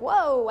guests are like,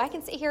 whoa, I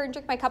can sit here and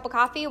drink my cup of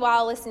coffee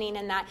while listening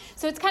in that.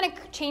 So it's kind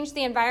of changed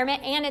the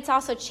environment, and it's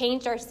also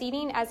changed our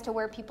seating as to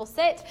where people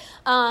sit,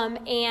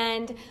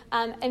 and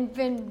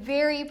been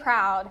very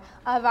proud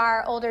of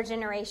our older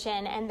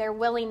generation and their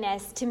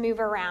willingness to move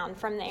around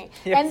from there.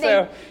 Yeah,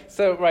 and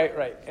so right.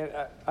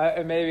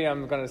 And maybe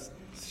I'm going to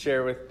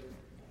share with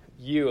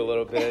you a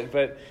little bit,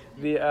 but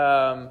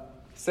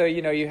so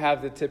you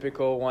have the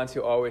typical ones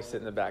who always sit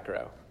in the back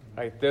row.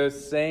 Like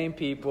those same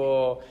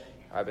people,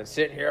 I've been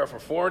sitting here for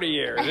 40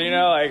 years,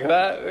 like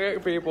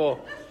that.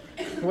 People,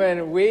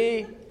 when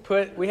we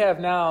have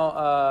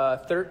now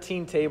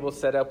 13 tables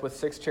set up with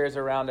 6 chairs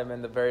around them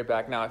in the very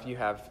back. Now, if you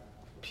have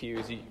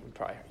pews, you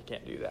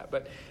can't do that,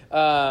 but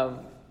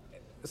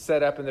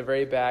set up in the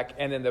very back,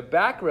 and then the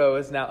back row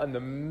is now in the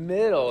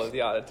middle of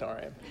the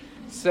auditorium.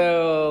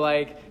 So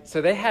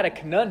they had a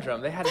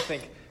conundrum. They had to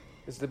think,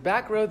 is the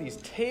back row these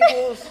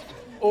tables,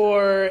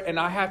 and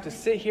I have to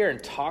sit here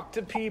and talk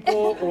to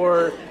people,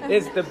 or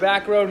is the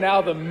back row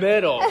now the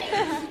middle?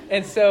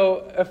 And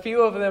so a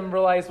few of them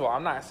realized, well,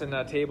 I'm not sitting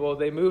at a table.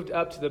 They moved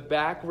up to the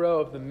back row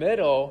of the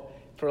middle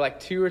for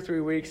like 2 or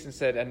 3 weeks and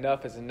said,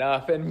 enough is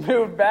enough, and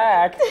moved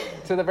back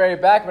to the very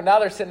back. But now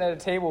they're sitting at a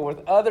table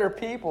with other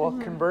people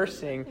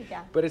conversing.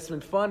 Yeah. But it's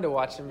been fun to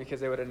watch them because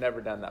they would have never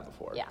done that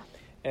before. Yeah.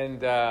 And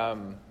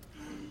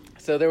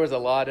so there was a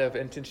lot of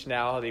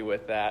intentionality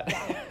with that.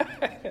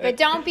 But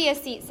don't be a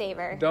seat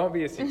saver. Don't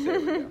be a seat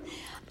saver.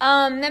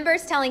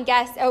 Members telling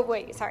guests,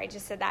 I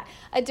just said that.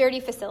 A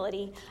dirty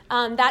facility.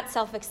 That's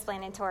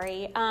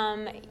self-explanatory.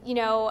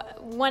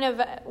 One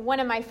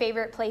of my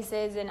favorite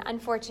places, and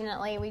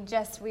unfortunately we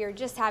were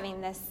just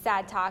having this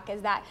sad talk,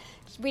 is that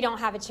we don't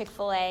have a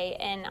Chick-fil-A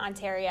in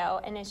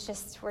Ontario, and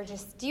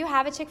do you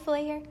have a Chick-fil-A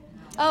here?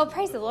 Oh,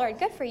 praise the Lord.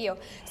 Good for you.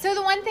 So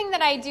the one thing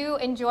that I do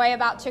enjoy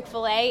about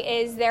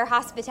Chick-fil-A is their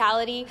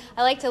hospitality.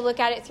 I like to look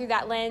at it through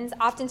that lens.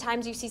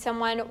 Oftentimes you see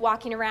someone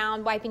walking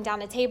around, wiping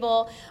down a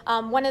table.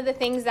 One of the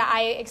things that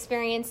I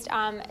experienced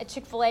at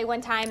Chick-fil-A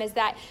one time is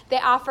that they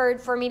offered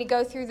for me to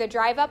go through the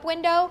drive-up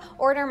window,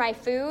 order my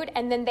food,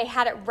 and then they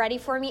had it ready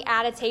for me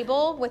at a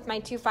table with my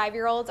 2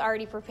 5-year-olds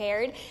already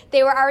prepared.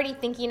 They were already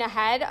thinking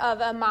ahead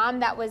of a mom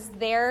that was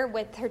there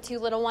with her 2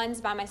 little ones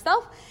by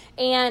myself.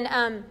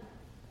 And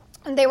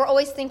they were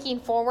always thinking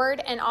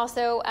forward, and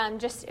also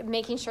just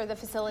making sure the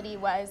facility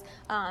was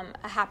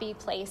a happy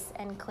place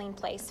and clean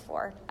place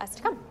for us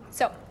to come.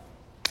 So,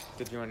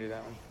 did you want to do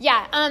that one?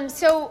 Yeah.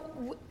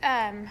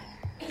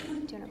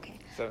 Doing okay.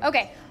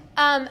 Okay.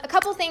 A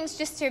couple things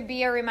just to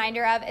be a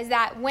reminder of is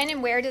that when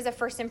and where does a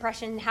first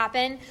impression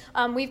happen?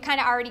 We've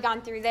kind of already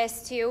gone through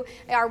this too.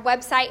 Our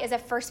website is a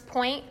first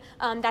point.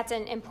 That's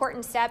an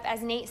important step,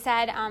 as Nate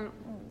said.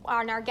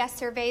 On our guest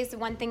surveys,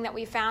 one thing that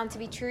we found to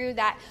be true,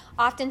 that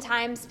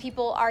oftentimes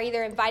people are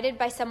either invited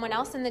by someone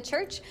else in the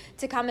church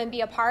to come and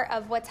be a part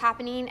of what's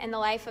happening in the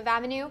life of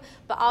Avenue,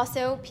 but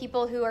also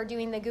people who are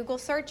doing the Google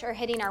search are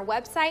hitting our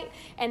website,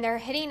 and they're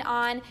hitting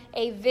on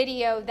a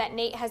video that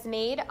Nate has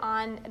made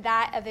on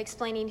that of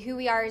explaining who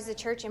we are as a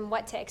church and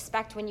what to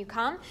expect when you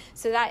come.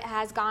 So that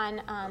has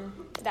gone,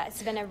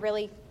 that's been a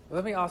really...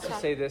 Let me also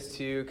say this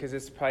too, because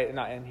it's probably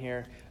not in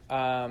here.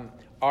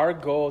 Our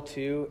goal,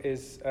 too,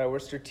 is we're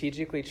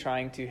strategically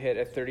trying to hit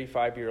a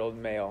 35-year-old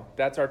male.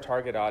 That's our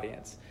target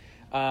audience.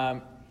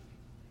 We're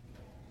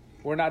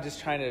not just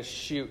trying to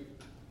shoot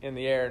in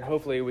the air and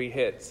hopefully we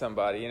hit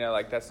somebody.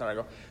 That's not our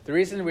goal. The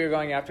reason we're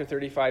going after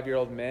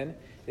 35-year-old men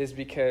is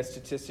because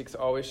statistics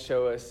always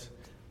show us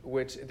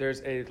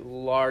there's a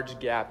large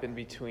gap in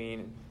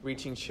between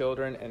reaching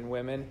children and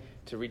women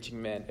to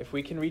reaching men. If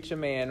we can reach a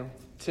man,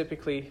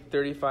 typically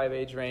 35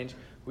 age range,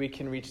 we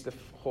can reach the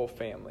whole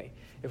family.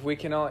 If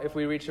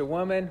we reach a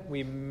woman,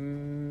 we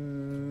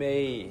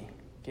may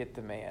get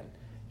the man,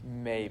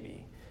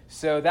 maybe.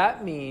 So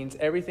that means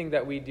everything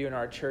that we do in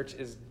our church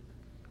is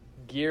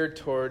geared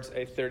towards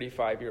a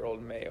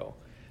 35-year-old male.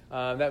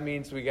 That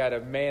means we got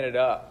to man it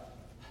up,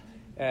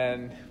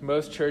 and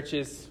most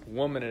churches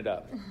woman it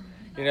up.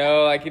 You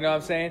know what I'm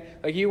saying?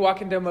 Like you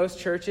walk into most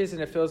churches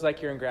and it feels like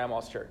you're in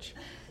grandma's church,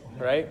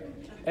 right?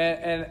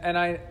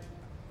 And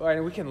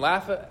we can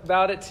laugh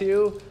about it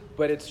too.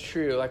 But it's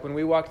true. Like when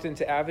we walked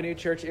into Avenue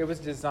Church, it was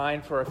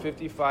designed for a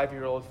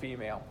 55-year-old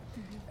female.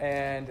 Mm-hmm.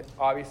 And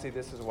obviously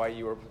this is why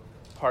you were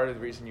part of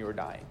the reason you were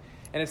dying.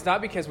 And it's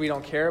not because we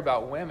don't care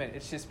about women.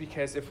 It's just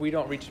because if we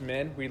don't reach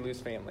men, we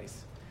lose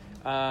families.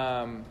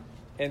 And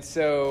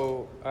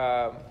so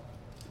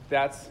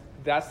that's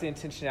the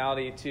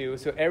intentionality too.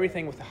 So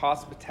everything with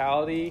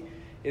hospitality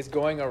is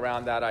going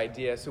around that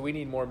idea. So we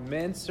need more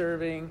men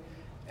serving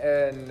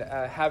and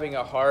having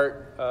a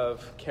heart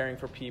of caring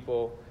for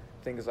people,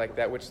 things like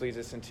that, which leads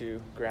us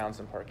into grounds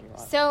and parking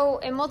lots. So,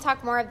 and we'll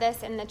talk more of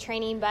this in the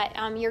training, but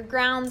your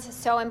grounds is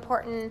so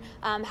important.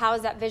 How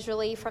is that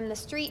visually from the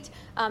street?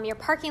 Your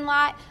parking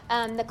lot,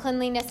 the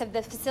cleanliness of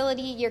the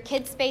facility, your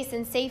kids' space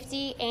and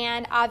safety,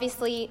 and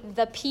obviously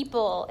the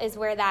people is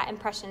where that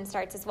impression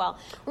starts as well.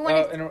 And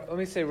let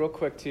me say real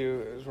quick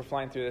too, as we're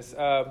flying through this,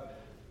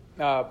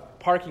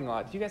 parking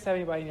lot. Do you guys have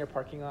anybody in your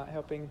parking lot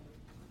helping,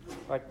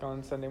 like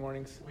on Sunday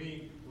mornings?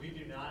 We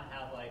do not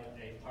have like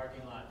a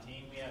parking lot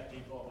team.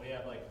 We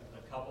have like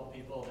a couple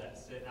people that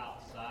sit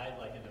outside,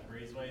 like in the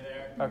breezeway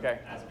there. Okay.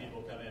 As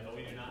people come in, but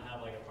we do not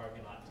have like a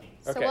parking lot team.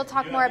 So we'll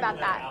talk more about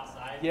that.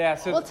 Outside, yeah.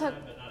 So we'll talk.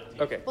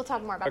 Okay. We'll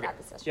talk more about that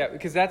this session. Yeah,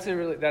 because that's a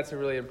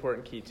really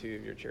important key to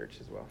your church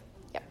as well.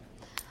 Yep.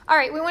 All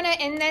right, we want to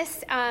end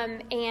this,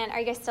 and are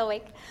you guys still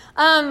awake?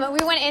 We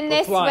want to end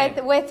this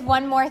with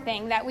one more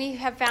thing that we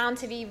have found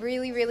to be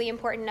really, really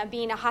important of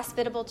being a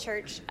hospitable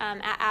church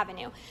at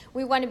Avenue.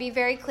 We want to be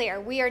very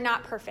clear. We are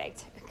not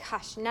perfect.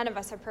 Gosh, none of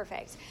us are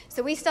perfect.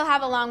 So we still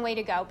have a long way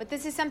to go. But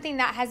this is something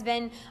that has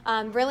been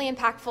really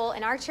impactful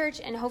in our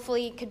church, and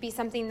hopefully could be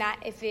something that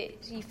if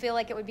you feel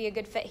like it would be a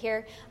good fit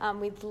here,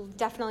 we'd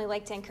definitely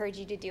like to encourage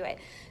you to do it.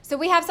 So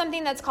we have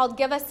something that's called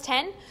Give Us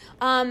 10.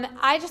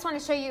 I just want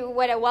to show you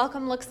what a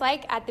welcome looks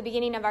like at the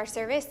beginning of our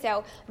service.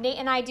 So Nate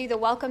and I do the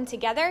welcome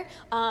together.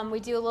 We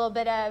do a little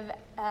bit of,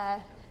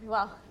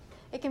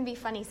 it can be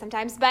funny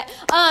sometimes, but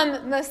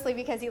mostly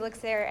because he looks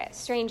there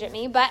strange at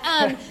me. But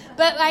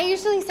I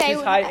usually say...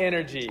 He's high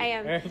energy. I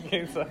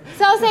am. So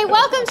I'll say,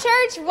 welcome,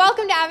 church.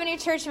 Welcome to Avenue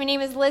Church. My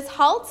name is Liz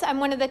Halt. I'm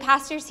one of the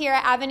pastors here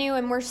at Avenue,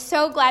 and we're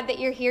so glad that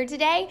you're here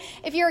today.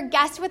 If you're a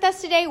guest with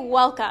us today,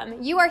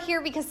 welcome. You are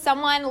here because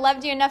someone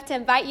loved you enough to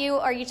invite you,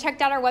 or you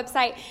checked out our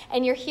website,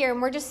 and you're here, and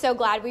we're just so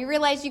glad. We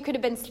realize you could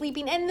have been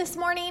sleeping in this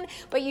morning,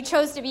 but you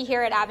chose to be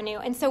here at Avenue.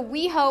 And so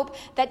we hope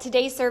that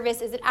today's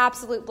service is an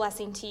absolute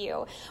blessing to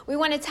you.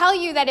 We want to tell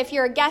you that if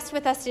you're a guest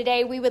with us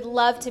today, we would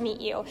love to meet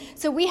you.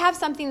 So we have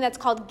something that's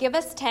called Give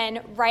Us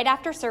 10 right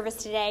after service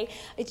today.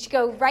 It should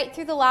go right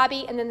through the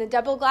lobby, and then the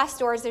double glass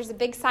doors, there's a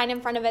big sign in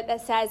front of it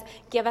that says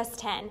Give Us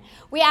 10.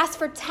 We ask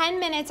for 10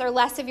 minutes or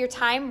less of your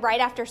time right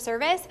after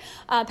service.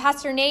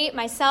 Pastor Nate,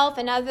 myself,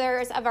 and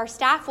others of our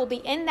staff will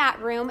be in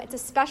that room. It's a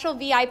special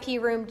VIP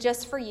room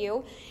just for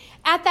you.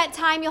 At that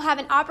time, you'll have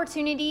an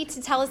opportunity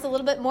to tell us a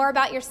little bit more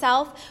about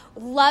yourself.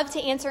 Love to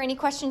answer any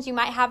questions you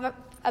might have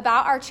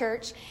about our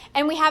church,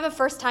 and we have a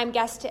first-time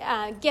guest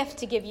gift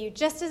to give you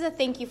just as a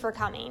thank you for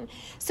coming.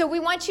 So we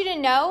want you to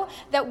know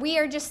that we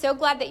are just so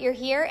glad that you're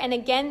here, and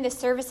again, this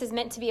service is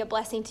meant to be a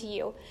blessing to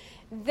you.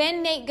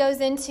 Then Nate goes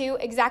into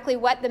exactly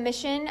what the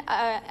mission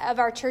of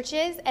our church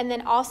is, and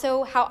then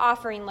also how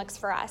offering looks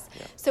for us.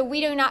 Yeah. So we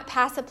do not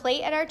pass a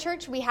plate at our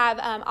church. We have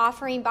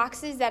offering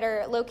boxes that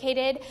are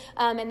located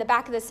in the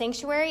back of the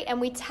sanctuary, and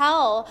we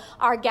tell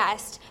our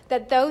guests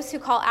that those who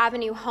call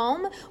Avenue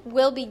home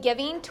will be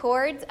giving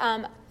towards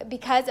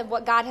because of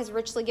what God has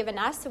richly given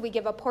us. So we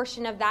give a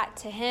portion of that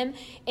to him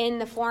in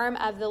the form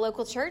of the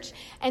local church.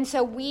 And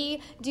so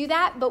we do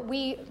that, but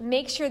we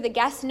make sure the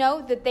guests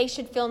know that they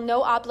should feel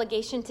no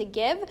obligation to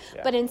give,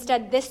 but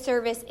instead this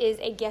service is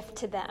a gift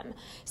to them.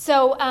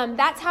 So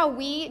that's how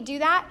we do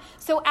that.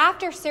 So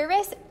after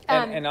service...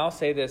 And I'll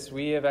say this,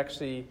 we have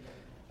actually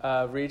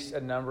reached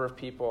a number of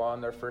people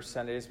on their first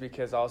Sundays,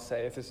 because I'll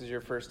say, if this is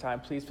your first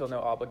time, please feel no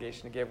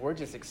obligation to give. We're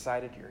just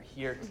excited you're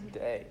here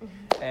today.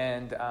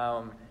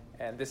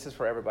 And this is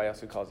for everybody else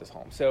who calls this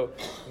home. So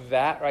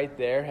that right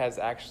there has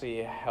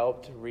actually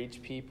helped reach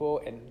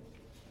people. And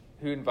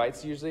who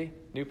invites usually?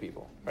 New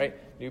people, right?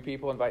 New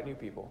people invite new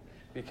people,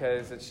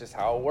 because it's just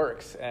how it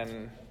works.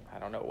 And I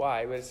don't know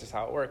why, but it's just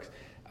how it works.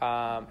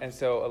 And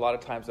so a lot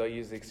of times they'll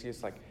use the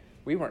excuse like,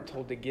 we weren't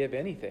told to give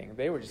anything.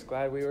 They were just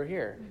glad we were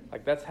here.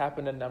 Like, that's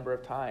happened a number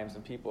of times,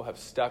 and people have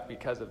stuck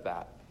because of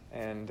that.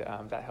 And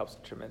that helps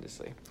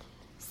tremendously.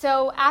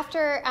 So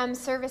after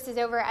service is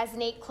over, as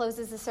Nate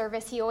closes the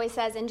service, he always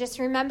says, and just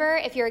remember,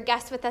 if you're a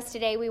guest with us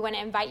today, we want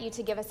to invite you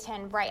to Give Us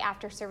 10 right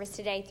after service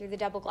today through the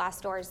double glass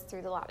doors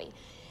through the lobby.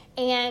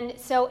 And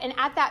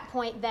at that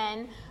point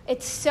then,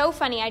 it's so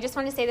funny. I just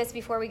want to say this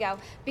before we go.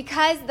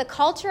 Because the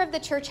culture of the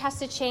church has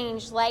to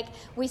change, like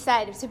we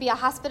said, to be a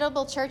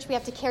hospitable church, we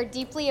have to care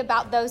deeply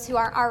about those who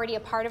are already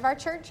a part of our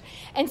church.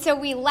 And so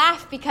we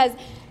laugh because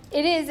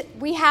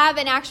we have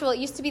it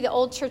used to be the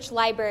old church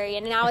library,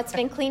 and now it's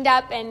been cleaned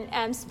up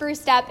and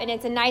spruced up, and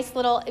it's a nice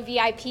little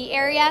VIP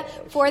area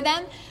for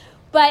them.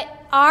 But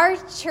our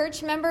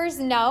church members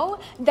know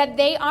that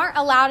they aren't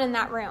allowed in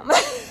that room.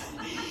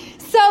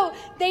 So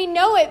they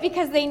know it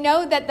because they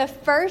know that the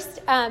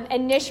first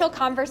initial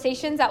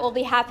conversations that will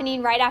be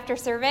happening right after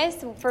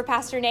service for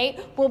Pastor Nate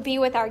will be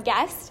with our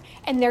guests,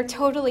 and they're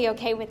totally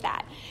okay with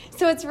that.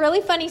 So it's really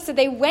funny. So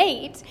they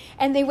wait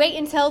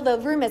until the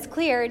room is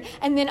cleared,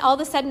 and then all of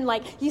a sudden,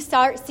 like, you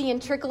start seeing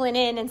trickling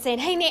in and saying,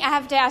 hey, Nate, I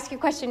have to ask you a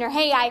question, or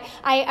hey,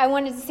 I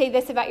wanted to say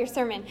this about your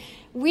sermon.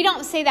 We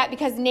don't say that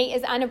because Nate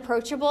is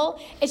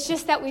unapproachable. It's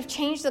just that we've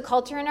changed the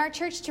culture in our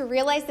church to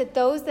realize that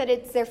those that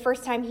it's their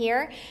first time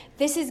here,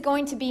 this is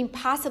going to be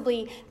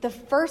possibly the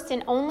first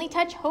and only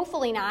touch,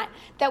 hopefully not,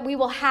 that we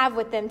will have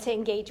with them to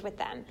engage with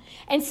them.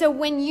 And so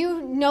when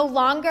you no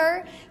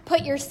longer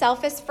put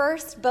yourself as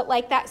first, but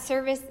like that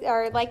service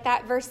or like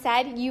that verse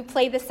said, you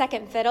play the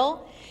second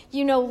fiddle,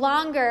 you no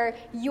longer,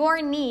 your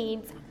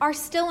needs are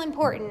still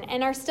important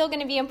and are still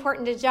going to be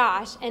important to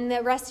Josh and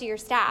the rest of your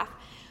staff.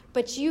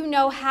 But you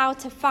know how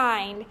to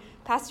find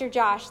Pastor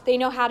Josh. They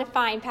know how to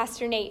find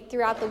Pastor Nate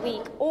throughout the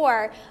week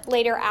or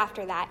later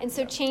after that. And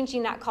so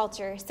changing that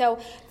culture. So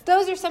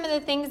those are some of the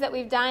things that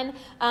we've done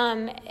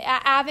at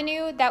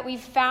Avenue that we've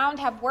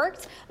found have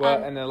worked.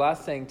 Well, and the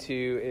last thing,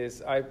 too,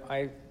 is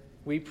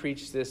we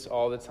preach this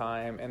all the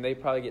time, and they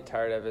probably get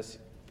tired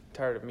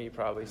of me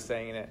probably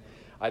saying it.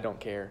 I don't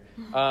care.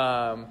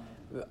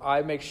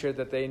 I make sure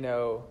that they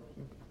know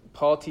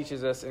Paul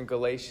teaches us in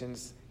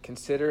Galatians,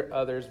 Consider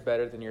others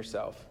better than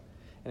yourself.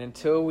 And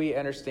until we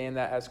understand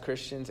that as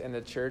Christians in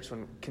the church,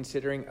 when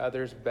considering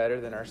others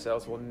better than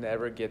ourselves, we'll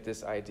never get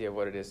this idea of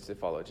what it is to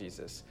follow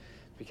Jesus.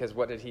 Because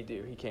what did he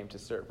do? He came to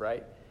serve,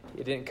 right?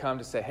 He didn't come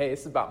to say, hey,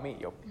 this is about me.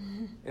 Yo.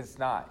 It's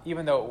not.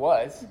 Even though it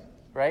was,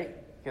 right?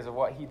 Because of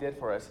what he did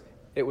for us.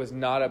 It was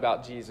not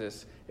about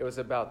Jesus. It was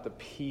about the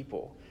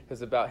people. It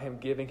was about him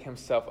giving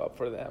himself up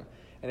for them.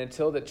 And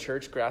until the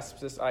church grasps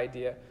this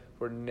idea,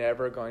 we're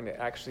never going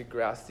to actually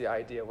grasp the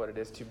idea of what it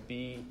is to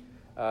be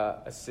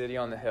a city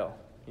on the hill,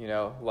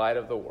 light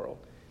of the world.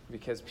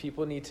 Because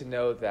people need to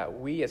know that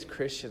we as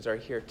Christians are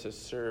here to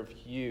serve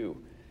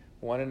you,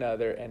 one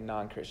another, and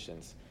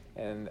non-Christians.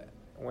 And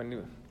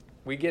when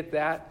we get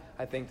that,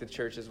 I think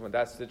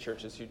that's the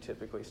churches who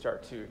typically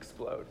start to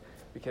explode,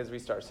 because we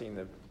start seeing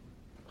the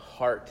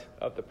heart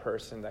of the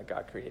person that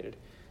God created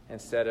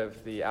instead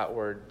of the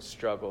outward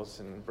struggles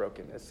and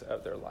brokenness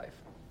of their life.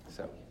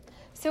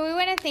 So we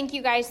want to thank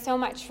you guys so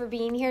much for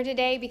being here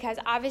today, because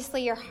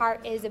obviously your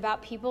heart is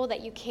about people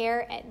that you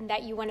care and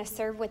that you want to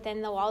serve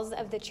within the walls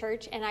of the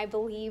church, and I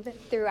believe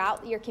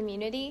throughout your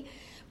community.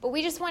 But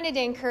we just wanted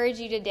to encourage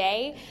you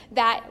today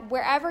that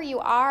wherever you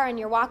are in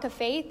your walk of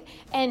faith,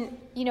 and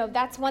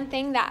that's one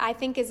thing that I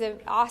think is an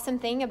awesome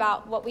thing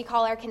about what we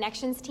call our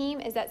connections team,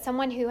 is that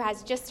someone who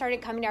has just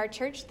started coming to our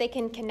church, they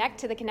can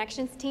connect to the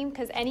connections team,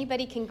 because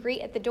anybody can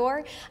greet at the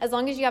door as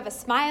long as you have a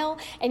smile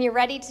and you're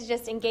ready to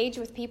just engage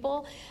with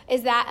people.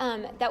 Is that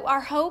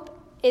our hope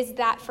is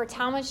that for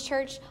Talmadge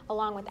Church,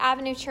 along with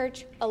Avenue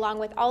Church, along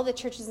with all the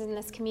churches in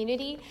this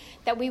community,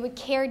 that we would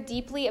care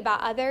deeply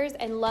about others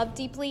and love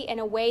deeply in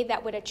a way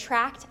that would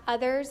attract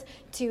others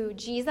to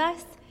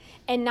Jesus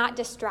and not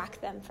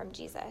distract them from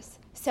Jesus.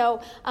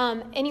 So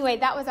anyway,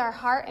 that was our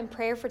heart and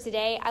prayer for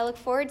today. I look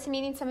forward to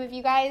meeting some of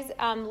you guys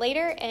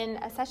later in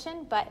a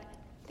session, but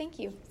thank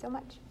you so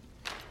much.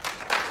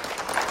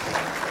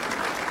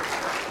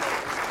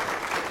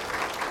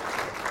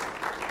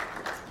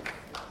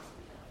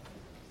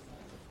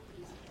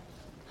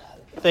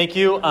 Thank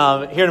you.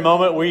 Here in a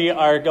moment, we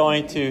are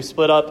going to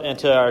split up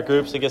into our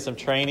groups and get some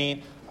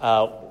training.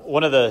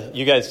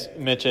 You guys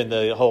mentioned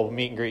the whole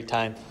meet and greet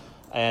time,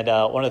 and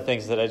one of the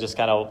things that I just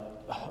kind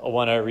of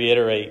want to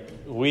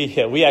reiterate,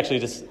 we actually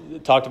just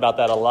talked about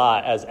that a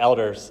lot as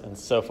elders and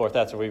so forth.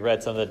 That's where we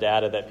read some of the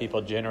data that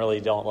people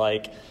generally don't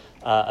like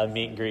a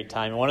meet and greet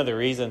time. And one of the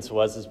reasons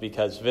is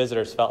because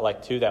visitors felt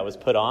like, too, that was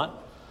put on.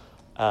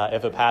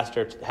 If a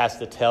pastor has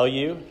to tell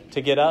you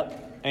to get up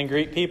and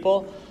greet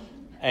people,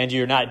 and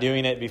you're not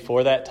doing it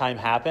before that time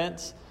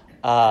happens,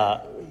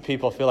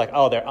 people feel like,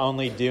 they're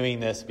only doing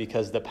this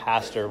because the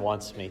pastor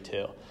wants me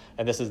to.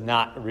 And this is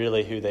not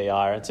really who they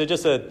are. And so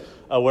just a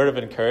word of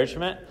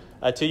encouragement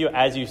to you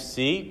as you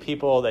see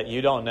people that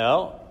you don't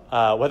know,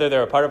 whether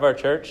they're a part of our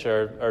church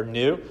or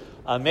new,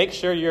 make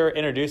sure you're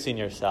introducing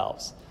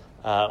yourselves.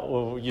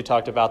 You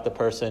talked about the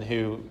person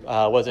who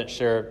wasn't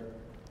sure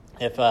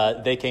if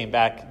they came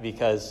back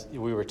because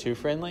we were too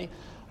friendly.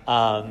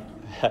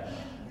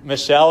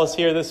 Michelle was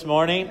here this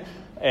morning,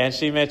 and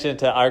she mentioned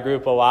to our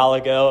group a while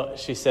ago,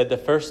 she said, the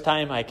first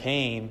time I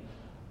came,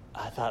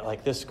 I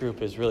thought, this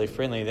group is really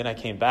friendly. Then I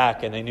came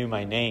back, and they knew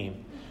my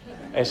name.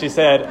 And she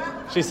said,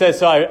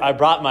 so I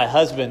brought my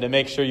husband to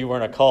make sure you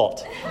weren't a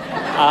cult.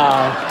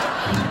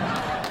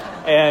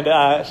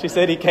 And she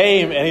said he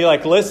came, and he,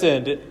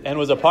 listened and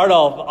was a part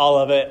of all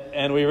of it,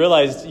 and we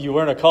realized you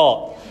weren't a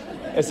cult.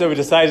 And so we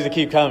decided to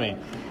keep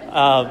coming.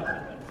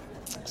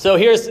 So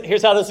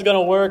here's how this is going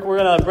to work. We're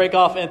going to break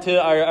off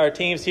into our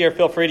teams here.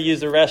 Feel free to use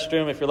the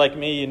restroom. If you're like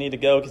me, you need to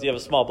go because you have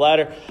a small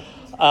bladder.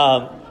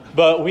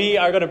 But we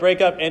are going to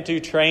break up into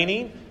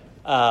training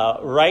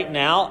right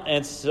now.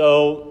 And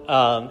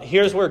so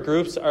here's where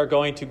groups are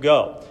going to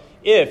go.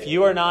 If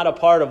you are not a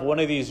part of one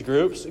of these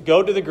groups,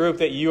 go to the group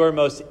that you are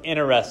most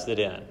interested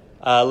in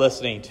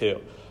listening to.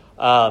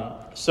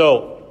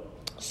 So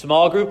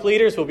small group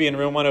leaders will be in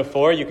room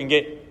 104. You can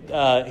get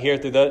here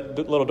through the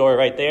little door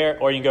right there,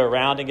 or you can go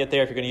around and get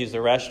there if you're going to use the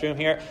restroom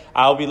here.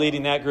 I'll be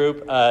leading that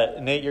group.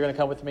 Nate, you're going to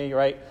come with me,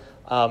 right?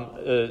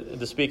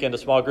 To speak into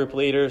small group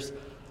leaders.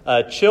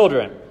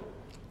 Children,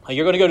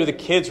 you're going to go to the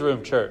kids'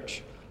 room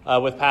church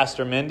with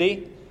Pastor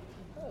Mindy.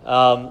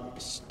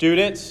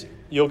 Students,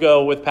 you'll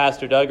go with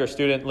Pastor Doug, or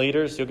student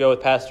leaders, you'll go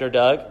with Pastor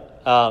Doug.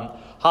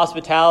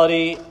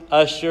 Hospitality,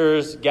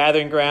 ushers,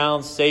 gathering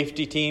grounds,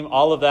 safety team,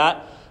 all of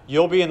that,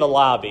 you'll be in the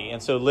lobby.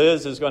 And so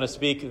Liz is going to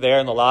speak there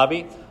in the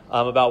lobby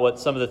about what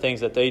some of the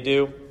things that they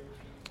do.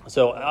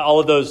 So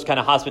all of those kind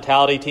of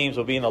hospitality teams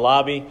will be in the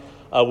lobby.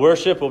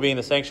 Worship will be in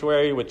the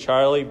sanctuary with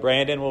Charlie.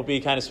 Brandon will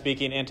be kind of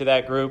speaking into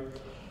that group.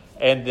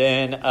 And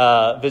then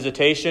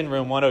visitation,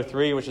 room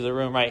 103, which is a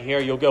room right here,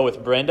 you'll go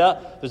with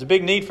Brenda. There's a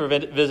big need for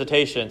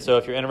visitation. So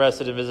if you're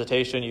interested in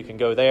visitation, you can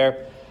go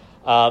there.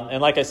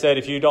 And like I said,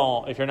 if you're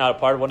not a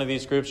part of one of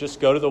these groups, just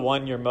go to the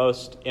one you're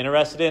most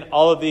interested in.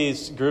 All of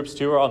these groups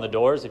too are on the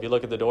doors. If you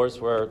look at the doors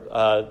where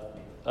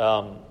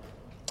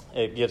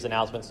it gives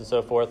announcements and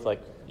so forth,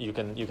 you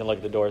can look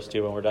at the doors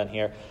too when we're done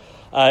here.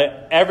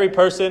 Every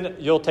person,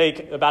 you'll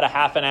take about a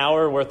half an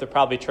hour worth of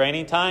probably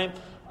training time.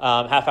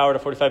 half hour to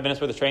 45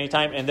 minutes worth of training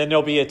time. And then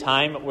there'll be a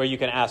time where you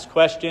can ask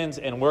questions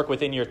and work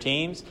within your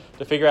teams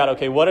to figure out,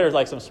 okay, what are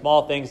like some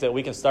small things that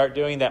we can start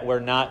doing that we're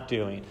not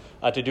doing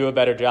to do a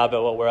better job at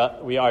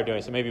what we are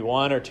doing. So maybe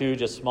one or two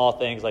just small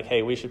things like,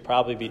 hey, we should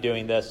probably be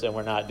doing this and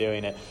we're not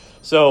doing it.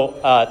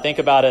 So think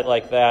about it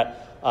like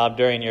that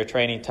during your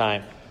training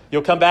time.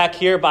 You'll come back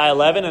here by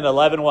 11, and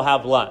 11 we'll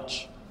have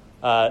lunch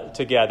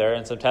together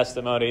and some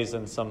testimonies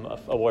and some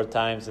award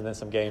times and then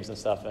some games and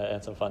stuff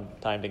and some fun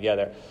time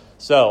together.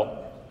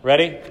 So,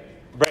 ready?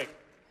 Break.